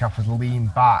higher handicappers lean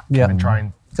back and try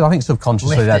and. Because I think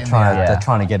subconsciously they're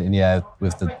trying to get it in the air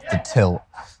with the tilt.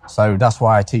 So that's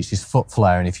why I teach this foot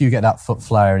flare. And if you get that foot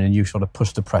flare and you sort of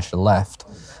push the pressure left,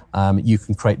 you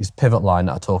can create this pivot line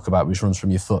that I talk about, which runs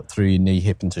from your foot through your knee,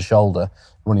 hip into shoulder,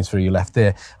 running through your left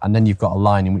ear. And then you've got a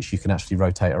line in which you can actually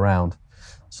rotate around.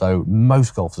 So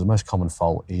most golfers, the most common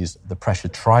fault is the pressure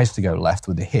tries to go left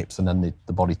with the hips and then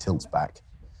the body tilts back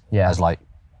as like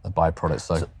a byproduct.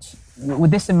 So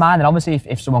with this in mind, and obviously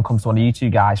if someone comes to one of you two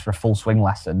guys for a full swing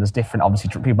lesson, there's different, obviously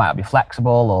people might not be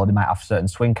flexible or they might have certain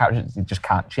swing characteristics they just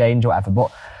can't change or whatever.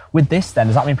 But with this then,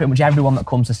 does that mean pretty much everyone that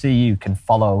comes to see you can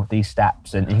follow these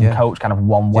steps and you can coach kind of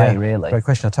one way, really? Great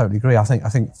question, I totally agree. I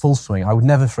think full swing, I would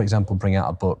never, for example, bring out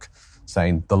a book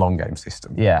saying the long game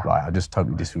system. Yeah. Right, I just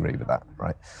totally disagree with that,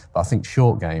 right? But I think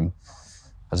short game,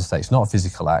 as I say, it's not a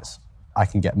physical act. I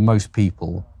can get most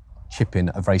people chip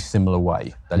in a very similar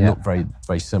way. They look very,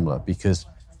 very similar because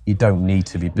you don't need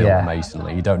to be built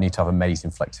amazingly. You don't need to have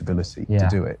amazing flexibility to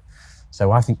do it.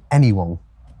 So I think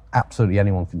absolutely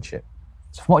anyone can chip.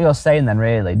 So from what you're saying then,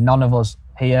 really, none of us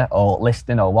here or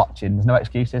listening or watching, there's no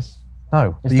excuses?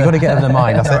 No, but you've got to get in the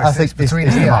mind. I think between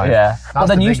here. Yeah. But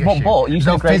then you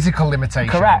no physical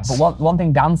limitations. Correct. But one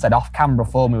thing Dan said off camera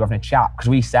before we were having a chat, because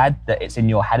we said that it's in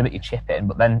your head about your chipping,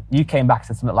 but then you came back and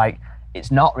said something like, it's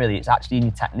not really, it's actually in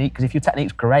your technique. Because if your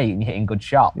technique's great and you're hitting good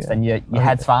shots, then your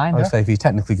head's fine. I would say if you're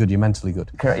technically good, you're mentally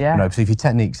good. Correct, yeah. So if your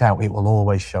technique's out, it will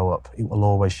always show up. It will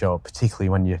always show up, particularly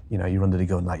when you're under the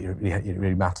gun, like it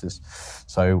really matters.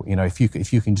 So, if you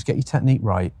can just get your technique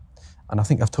right, and I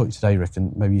think I've taught you today, Rick,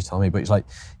 and maybe you tell me, but it's like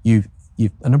you've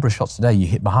a number of shots today you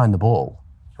hit behind the ball,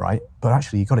 right? But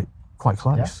actually you got it quite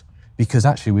close. Because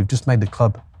actually we've just made the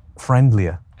club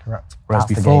friendlier. Correct. Whereas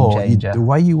That's the before, game changer. the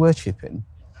way you were chipping,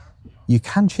 you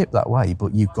can chip that way,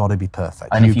 but you've got to be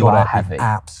perfect. And if you are got to heavy. be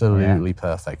absolutely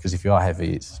perfect, because if you are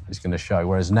heavy, it's going to show.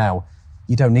 Whereas now,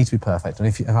 you don't need to be perfect. And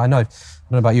if I don't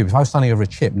know about you, if I was standing over a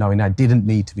chip knowing I didn't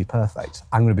need to be perfect,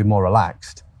 I'm going to be more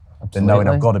relaxed than knowing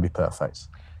I've got to be perfect.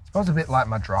 I suppose a bit like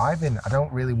my driving. I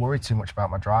don't really worry too much about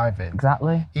my driving.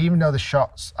 Exactly. Even though the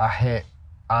shots I hit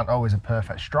aren't always a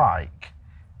perfect strike,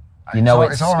 You know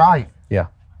it's all right. Yeah.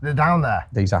 They're down there.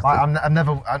 Exactly. Like, I'm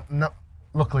not,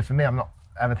 luckily for me, I'm not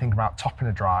ever thinking about topping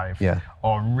a drive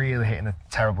or really hitting a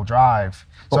terrible drive.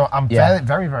 So I'm very,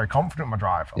 very, very confident in my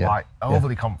drive. I'm like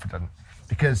overly confident,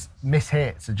 because miss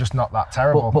hits are just not that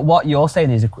terrible. But what you're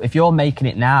saying is, if you're making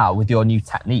it now with your new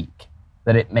technique,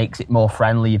 that it makes it more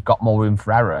friendly, you've got more room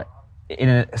for error. In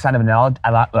a kind of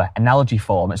an analogy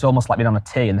form, it's almost like being on a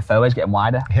tee and the fairway's getting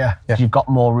wider. Yeah. You've got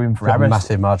more room for error. A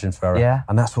massive margin for error. Yeah.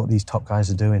 And that's what these top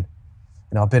guys are doing.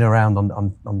 You know, I've been around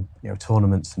on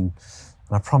tournaments, and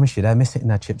I promise you, they're missing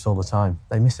their chips all the time.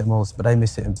 They miss it all, but they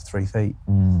miss it into 3 feet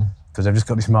because they've just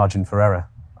got this margin for error,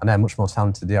 and they're much more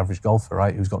talented than the average golfer,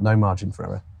 right? Who's got no margin for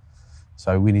error.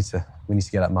 So we need to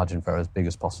get that margin for error as big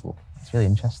as possible. It's really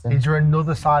interesting. Is there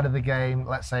another side of the game?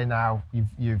 Let's say now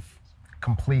you've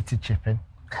completed chipping.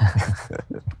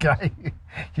 Okay,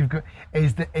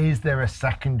 is there a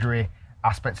secondary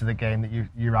aspect of the game that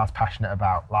you're as passionate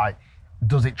about? Like,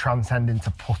 does it transcend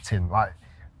into putting? Like,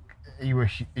 are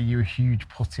you a huge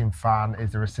putting fan?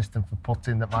 Is there a system for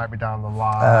putting that might be down the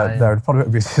line? There would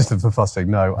probably be a system for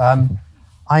putting. No,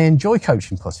 I enjoy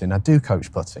coaching putting. I do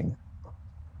coach putting.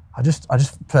 I just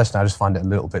personally, I just find it a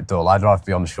little bit dull. I'd rather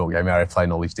be on the short game area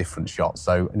playing all these different shots.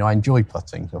 So, I enjoy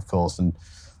putting, of course, and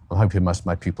I'm hoping most of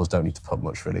my pupils don't need to putt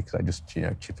much, really, because they just,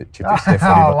 chip it stiffly.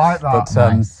 I like that. But,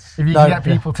 nice. If you can get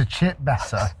people to chip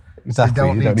better, exactly,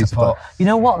 you don't need to putt. You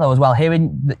know what, though, as well,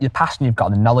 hearing the passion you've got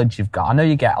and the knowledge you've got, I know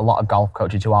you get a lot of golf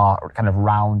coaches who are kind of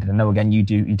rounded. I know, again, you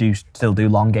do still do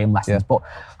long game lessons, but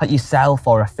like yourself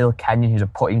or a Phil Kenyon who's a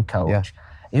putting coach,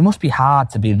 it must be hard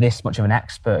to be this much of an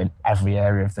expert in every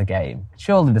area of the game.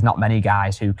 Surely there's not many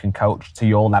guys who can coach to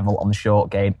your level on the short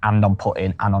game and on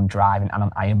putting and on driving and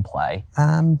on iron play.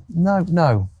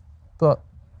 No. But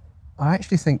I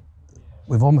actually think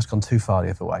we've almost gone too far the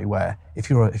other way, where if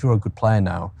you're a good player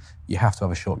now, you have to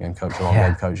have a short game coach, a long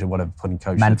game coach, or whatever, putting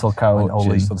coach, mental coach, all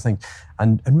these sort of things.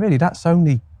 And really, that's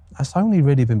only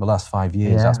really been the last 5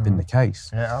 years. That's been the case.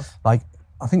 Yeah. Like,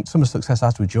 I think some of the success I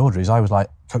had with Georgia is I was like,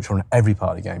 coach her on every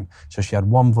part of the game. So she had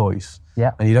one voice.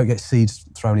 Yeah. And you don't get seeds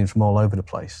thrown in from all over the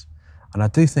place. And I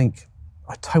do think,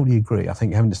 I totally agree. I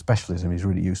think having the specialism is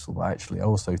really useful. But actually, I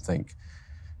also think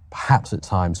perhaps at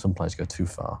times some players go too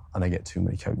far and they get too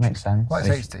many coaches. Makes sense. Well,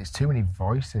 it's too many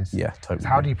voices. Yeah, totally. It's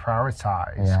how do you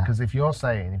prioritise? Because if you're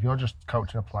just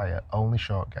coaching a player only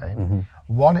short game,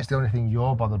 one, it's the only thing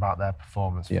you're bothered about their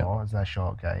performance for, is their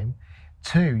short game.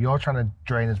 Two, you're trying to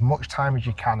drain as much time as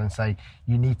you can and say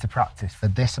you need to practice for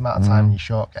this amount of time in your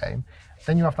short game.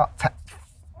 Then you have that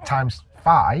times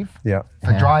 5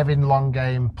 for driving, long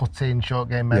game, putting, short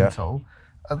game, mental.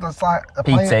 That's like a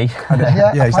player. PT.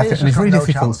 Exactly. And it's really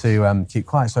difficult to keep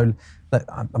quiet. So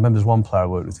I remember there's one player I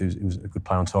worked with who was a good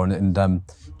player on tour, and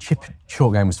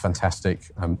short game was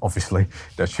fantastic. Obviously,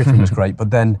 chipping was great, but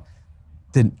then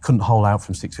couldn't hold out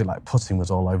from 6 feet. Like, putting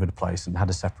was all over the place and had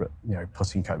a separate,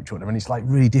 putting coach or whatever. And it's like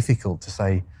really difficult to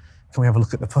say, can we have a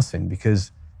look at the putting?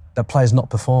 Because that player's not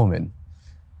performing.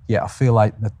 Yeah, I feel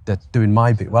like they're doing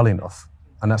my bit well enough.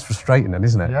 And that's frustrating then,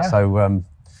 isn't it? Yeah. So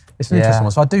it's an interesting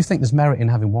one. So I do think there's merit in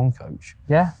having one coach.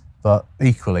 Yeah. But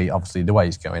equally, obviously, the way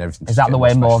it's going, everything's... Is that the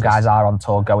way more guys are on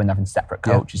tour, going having separate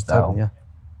coaches, though? Totally,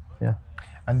 yeah.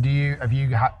 And have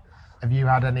you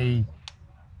had any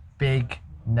big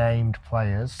named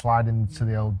players slide into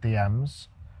the old DMs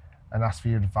and ask for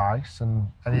your advice, and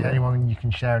anyone you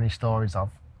can share any stories of?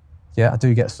 Yeah, I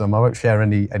do get some. I won't share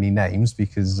any names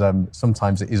because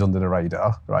sometimes it is under the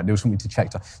radar, right? They just want me to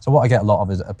check. So what I get a lot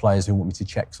of is players who want me to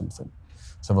check something.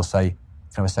 So they'll say, can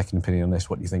I have a second opinion on this?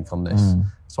 What do you think on this?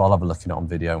 So I'll have a look at it on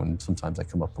video, and sometimes they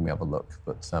come up and we have a look.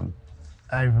 But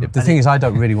the thing is, I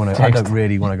don't really want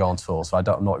to go on tour, so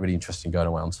I'm not really interested in going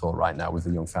away on tour right now with a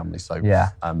young family. So they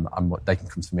can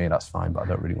come to me, that's fine, but I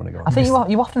don't really want to go. I think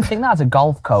you often think that as a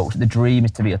golf coach, the dream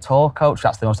is to be a tour coach.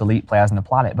 That's the most elite players on the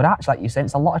planet. But actually, like you said,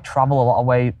 it's a lot of travel, a lot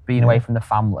of being away from the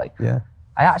family. Yeah.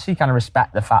 I actually kind of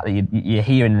respect the fact that you're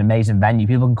here in an amazing venue.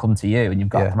 People can come to you and you've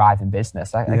got a thriving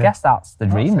business. I guess that's the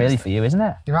dream really for you, isn't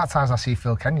it? The amount of times I see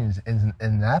Phil Kenyon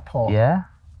in the airport. Yeah.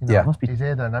 It must be. He's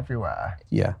here, there, and everywhere.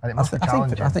 Yeah, and it must be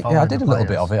challenging. I think I did a little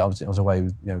bit of it. I was away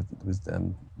with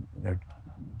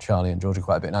Charlie and Georgia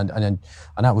quite a bit, and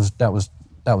that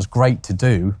was great to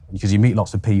do because you meet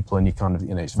lots of people and you kind of,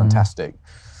 it's fantastic.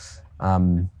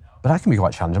 But that can be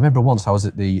quite challenging. I remember once I was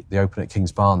at the Open at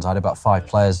King's Barnes. I had about 5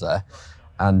 players there,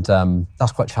 and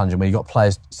that's quite challenging when you got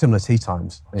players similar tee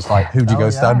times. It's like, who do you go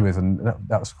stand with? And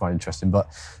that was quite interesting. But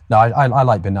no, I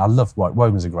like being. I love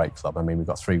Wogan's a great club. I mean, we've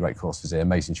got 3 great courses here,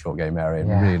 amazing short game area,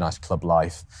 and really nice club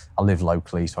life. I live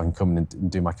locally, so I can come in and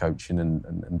do my coaching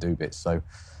and do bits. So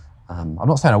I'm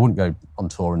not saying I wouldn't go on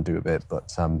tour and do a bit,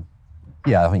 but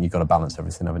I think you've got to balance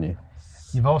everything, haven't you?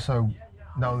 You've also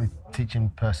not only teaching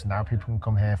person now, people can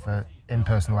come here for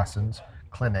in-person lessons,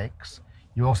 clinics.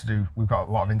 You also we've got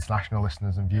a lot of international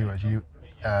listeners and viewers. You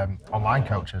online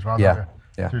coach as well,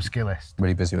 through Skillist.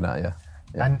 Really busy with that, yeah.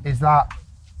 And is that,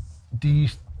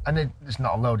 and it's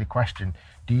not a loaded question,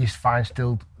 do you find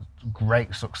still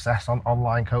great success on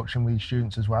online coaching with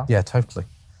students as well? Yeah, totally.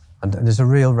 And there's a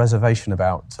real reservation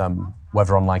about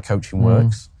whether online coaching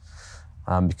works.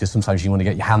 Because sometimes you want to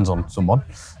get your hands on someone.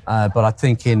 But I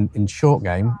think in short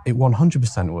game, it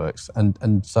 100% works.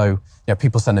 And so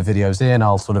people send their videos in,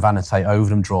 I'll sort of annotate over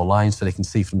them, draw lines so they can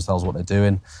see for themselves what they're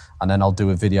doing. And then I'll do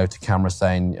a video to camera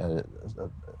saying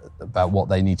about what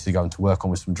they need to go into work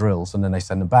on with some drills. And then they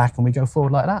send them back and we go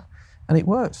forward like that. And it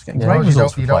works. Getting great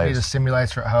results you don't need a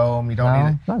simulator at home. You don't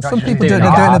need it. Some people do it in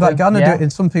the back garden,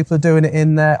 and some people are doing it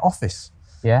in their office.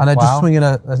 Yeah, and they're just swinging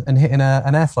and hitting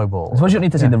an airflow ball. I suppose you don't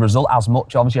need to see the result as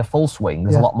much. Obviously, a full swing,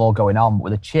 there's a lot more going on. But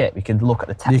with a chip, you can look at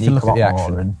the technique a lot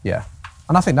more. And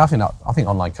I think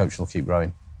online coaching will keep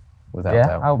growing, without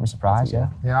doubt. I wouldn't be surprised. Yeah.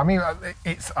 I mean,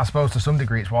 I suppose to some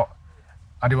degree, it's what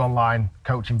I do online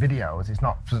coaching videos. It's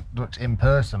not so much in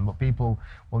person, but people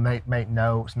will make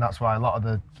notes, and that's why a lot of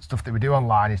the stuff that we do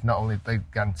online is not only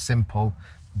again simple,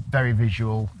 very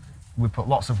visual. We put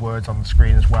lots of words on the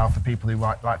screen as well for people who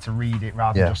like to read it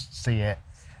rather than just see it.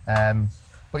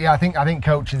 But I think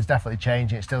coaching's definitely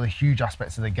changing. It's still a huge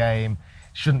aspect of the game.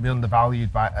 It shouldn't be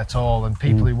undervalued at all. And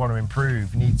people who want to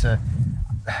improve need to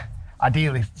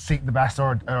ideally seek the best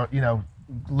or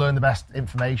learn the best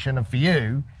information. And for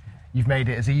you, you've made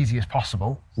it as easy as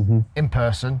possible, in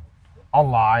person,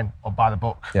 online, or by the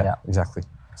book. Yeah, exactly.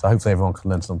 So hopefully everyone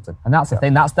can learn something. And that's the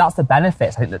thing, that's the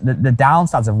benefits. I think the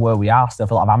downsides of where we are still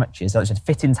for a lot of amateurs, so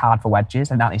fitting's hard for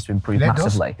wedges, and that needs to improve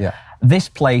massively. Yeah. This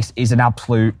place is an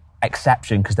absolute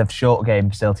exception because they've short game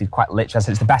facilities quite literally.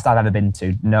 It's the best I've ever been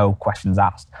to, no questions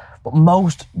asked. But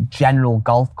most general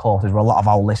golf courses where a lot of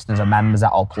our listeners are members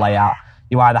at or play at,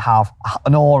 you either have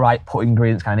an all right putting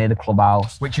green that's kind of near the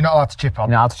clubhouse, which you're not allowed to chip on.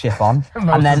 You're not allowed to chip on.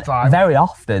 And then very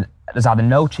often, there's either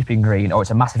no chipping green or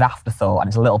it's a massive afterthought and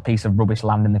it's a little piece of rubbish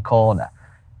land in the corner.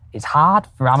 It's hard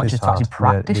for amateurs to actually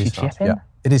practice your chipping. Yeah,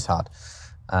 it is hard.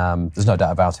 There's no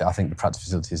doubt about it. I think the practice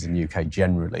facilities in the UK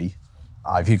generally,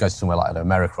 if you go to somewhere like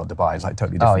America or Dubai, it's like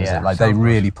totally different. Isn't it? Like they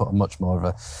really put much more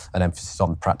of an emphasis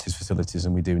on practice facilities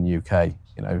than we do in the UK.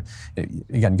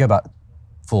 Again, go back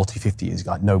 40, 50 years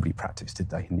ago, like nobody practiced, did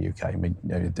they, in the UK? I mean,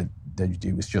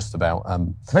 it was just about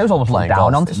it was almost playing down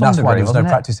golf. onto some That's degree, why there was no wasn't it?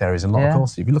 practice areas in a lot of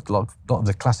courses. If you look at a lot of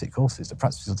the classic courses, the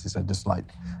practice facilities are just like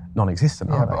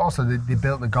non-existent, aren't they? But also they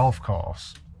built the golf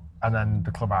course and then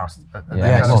the clubhouse.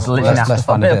 It's literally let's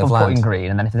find a bit of putting land.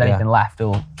 green, and then if there's anything left,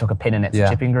 they'll chuck a pin in it for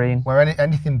chipping green. Where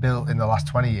anything built in the last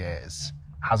 20 years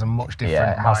has a much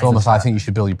different It's almost like I think you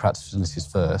should build your practice facilities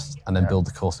first and then build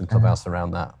the course and clubhouse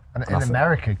around that. And in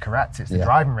America, correct, it's the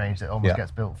driving range that almost gets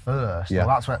built first.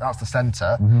 Yeah. So that's the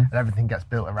centre, and everything gets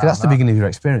built around That's that. the beginning of your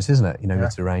experience, isn't it? You go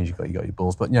to the range, you got your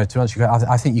balls. But to answer your question,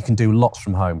 I think you can do lots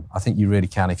from home. I think you really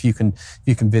can. If you can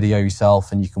video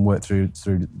yourself and you can work through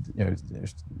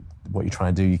what you're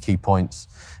trying to do, your key points,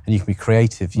 and you can be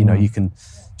creative. You can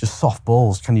just soft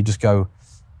balls. Can you just go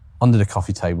under the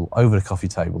coffee table, over the coffee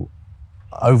table,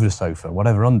 over the sofa,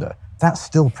 whatever under? That's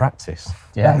still practice.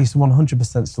 Yeah. That is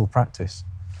 100% still practice.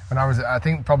 I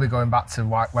think probably going back to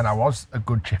when I was a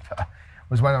good chipper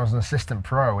was when I was an assistant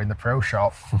pro in the pro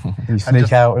shop. You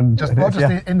sneak out and just in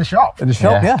the shop. In the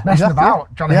shop, messing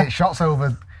about, trying to hit shots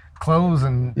over clothes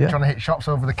and trying to hit shots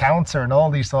over the counter and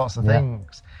all these sorts of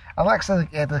things. And like I said,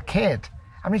 as a kid,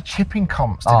 how many chipping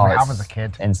comps did we have as a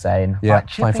kid? Insane. Yeah, like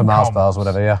playing for Mars bars,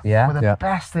 whatever. Were the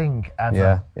best thing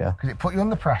ever. Yeah. Because it put you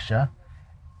under pressure.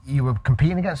 You were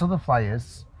competing against other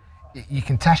players. You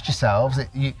can test yourselves.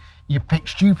 You pick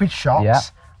stupid shots. Yeah.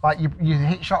 Like you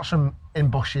hit shots from in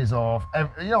bushes or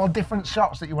different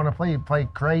shots that you want to play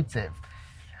creative.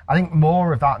 I think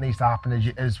more of that needs to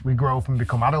happen as we grow up and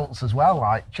become adults as well,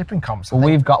 like chipping comps. Well,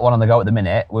 we've got one on the go at the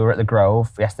minute. We were at the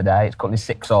Grove yesterday. It's currently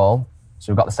 6-all.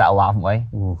 So we've got the settle, haven't we?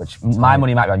 Which my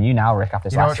money might be on you now, Rick, after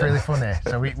this last season. What's really funny?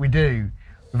 So we do.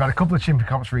 We've had a couple of chipping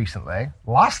comps recently.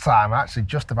 Last time I actually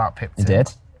just about pipped it. You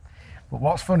did? But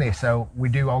what's funny, so we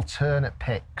do alternate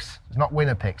picks. It's not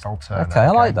winner picks, alternate. Okay,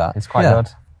 I like that. It's quite good.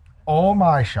 All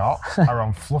my shots are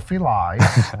on fluffy lines.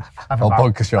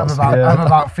 bunker shots. Of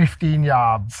about 15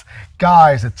 yards.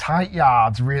 Guys, are tight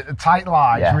yards, tight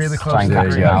lines, really close to the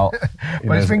green.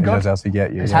 But it's been good. He knows how to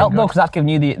get you. It's helped though, because that's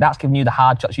giving you the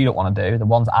hard shots you don't want to do, the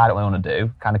ones that I don't want to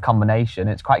do, kind of combination.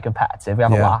 It's quite competitive. We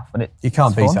have a laugh, and you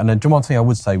can't beat it. And one thing I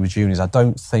would say with juniors, I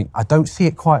don't see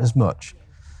it quite as much,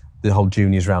 the whole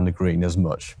juniors round the green, as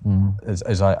much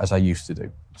as I used to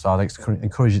do. So I'd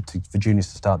encourage it for juniors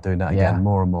to start doing that again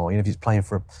more and more. If it's playing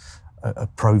for a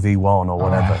Pro V1 or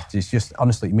whatever, it's just,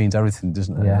 honestly, it means everything,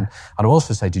 doesn't it? And I'd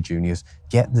also say to juniors,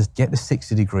 get the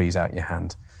 60 degrees out your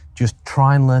hand. Just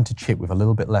try and learn to chip with a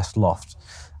little bit less loft.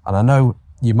 And I know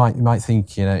you might think,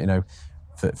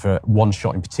 for one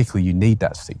shot in particular, you need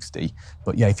that 60.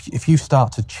 But if you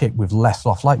start to chip with less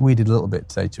loft, like we did a little bit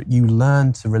today, you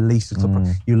learn to release the club.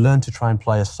 You learn to try and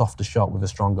play a softer shot with a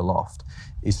stronger loft.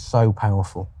 It's so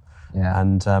powerful.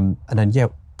 And then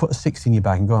put a 60 in your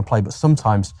bag and go and play. But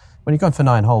sometimes when you're going for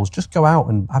 9 holes, just go out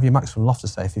and have your maximum loft to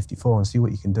say 54 and see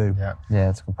what you can do. Yeah,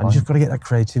 that's a good point. And you just got to get that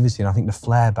creativity. And I think the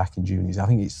flair back in juniors, I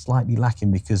think it's slightly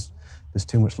lacking because there's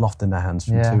too much loft in their hands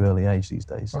from too early age these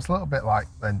days. Well, it's a little bit like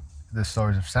the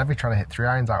stories of Sevi trying to hit 3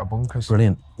 irons out of bunkers.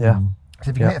 Brilliant, So if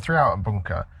you can hit a 3 out of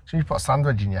bunker, so you put a sand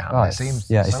wedge in your hand, it seems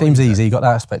it seems easy. You got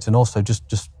that aspect, and also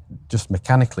just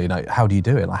mechanically, how do you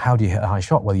do it? Like, how do you hit a high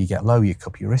shot? Whether you get low, you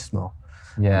cup your wrist more.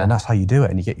 And that's how you do it.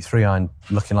 And you get your 3 iron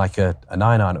looking like a 9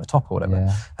 iron at the top or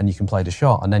whatever, and you can play the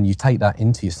shot. And then you take that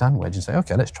into your sand wedge and say,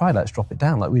 okay, let's try that. Let's drop it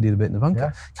down like we did a bit in the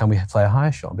bunker. Can we play a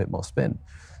higher shot, a bit more spin?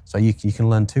 So you can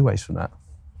learn 2 ways from that.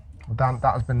 Well, Dan,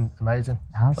 that has been amazing.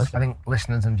 I think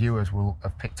listeners and viewers will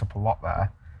have picked up a lot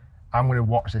there. I'm going to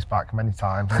watch this back many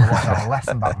times. I'm going to watch our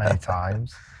lesson back many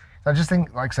times. So I just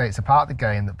think, like I say, it's a part of the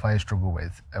game that players struggle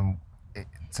with, and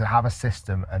to have a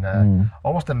system and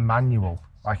almost a manual.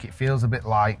 Like, it feels a bit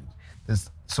like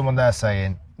there's someone there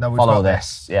saying, no, we've got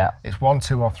this. It's 1,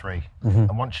 2 or 3.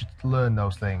 And once you learn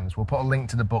those things, we'll put a link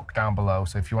to the book down below.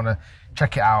 So if you want to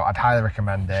check it out, I'd highly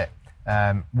recommend it.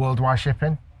 Worldwide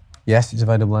shipping? Yes, it's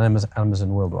available on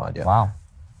Amazon worldwide, Wow.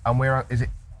 And is it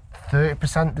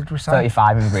 30%, did we say?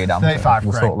 35 we've agreed on. 35,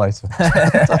 We'll talk later.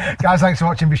 Guys, thanks for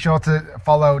watching. Be sure to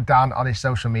follow Dan on his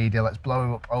social media. Let's blow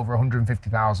him up over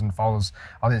 150,000 followers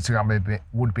on Instagram.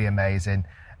 Would be amazing.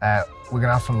 We're going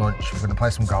to have some lunch. We're going to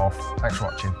play some golf. Thanks for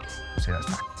watching. See you next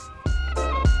time.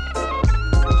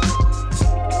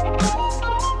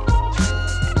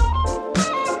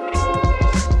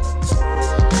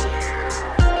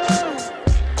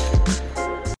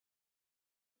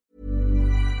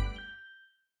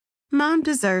 Mom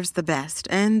deserves the best,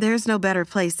 and there's no better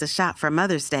place to shop for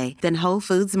Mother's Day than Whole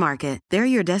Foods Market. They're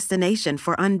your destination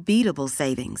for unbeatable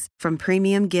savings, from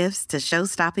premium gifts to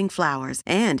show-stopping flowers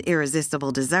and irresistible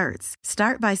desserts.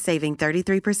 Start by saving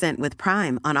 33% with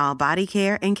Prime on all body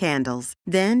care and candles.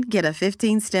 Then get a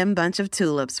 15-stem bunch of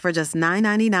tulips for just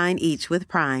 $9.99 each with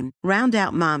Prime. Round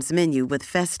out Mom's menu with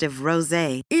festive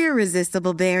rosé,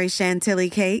 irresistible berry chantilly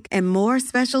cake, and more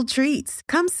special treats.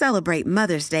 Come celebrate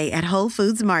Mother's Day at Whole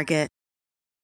Foods Market.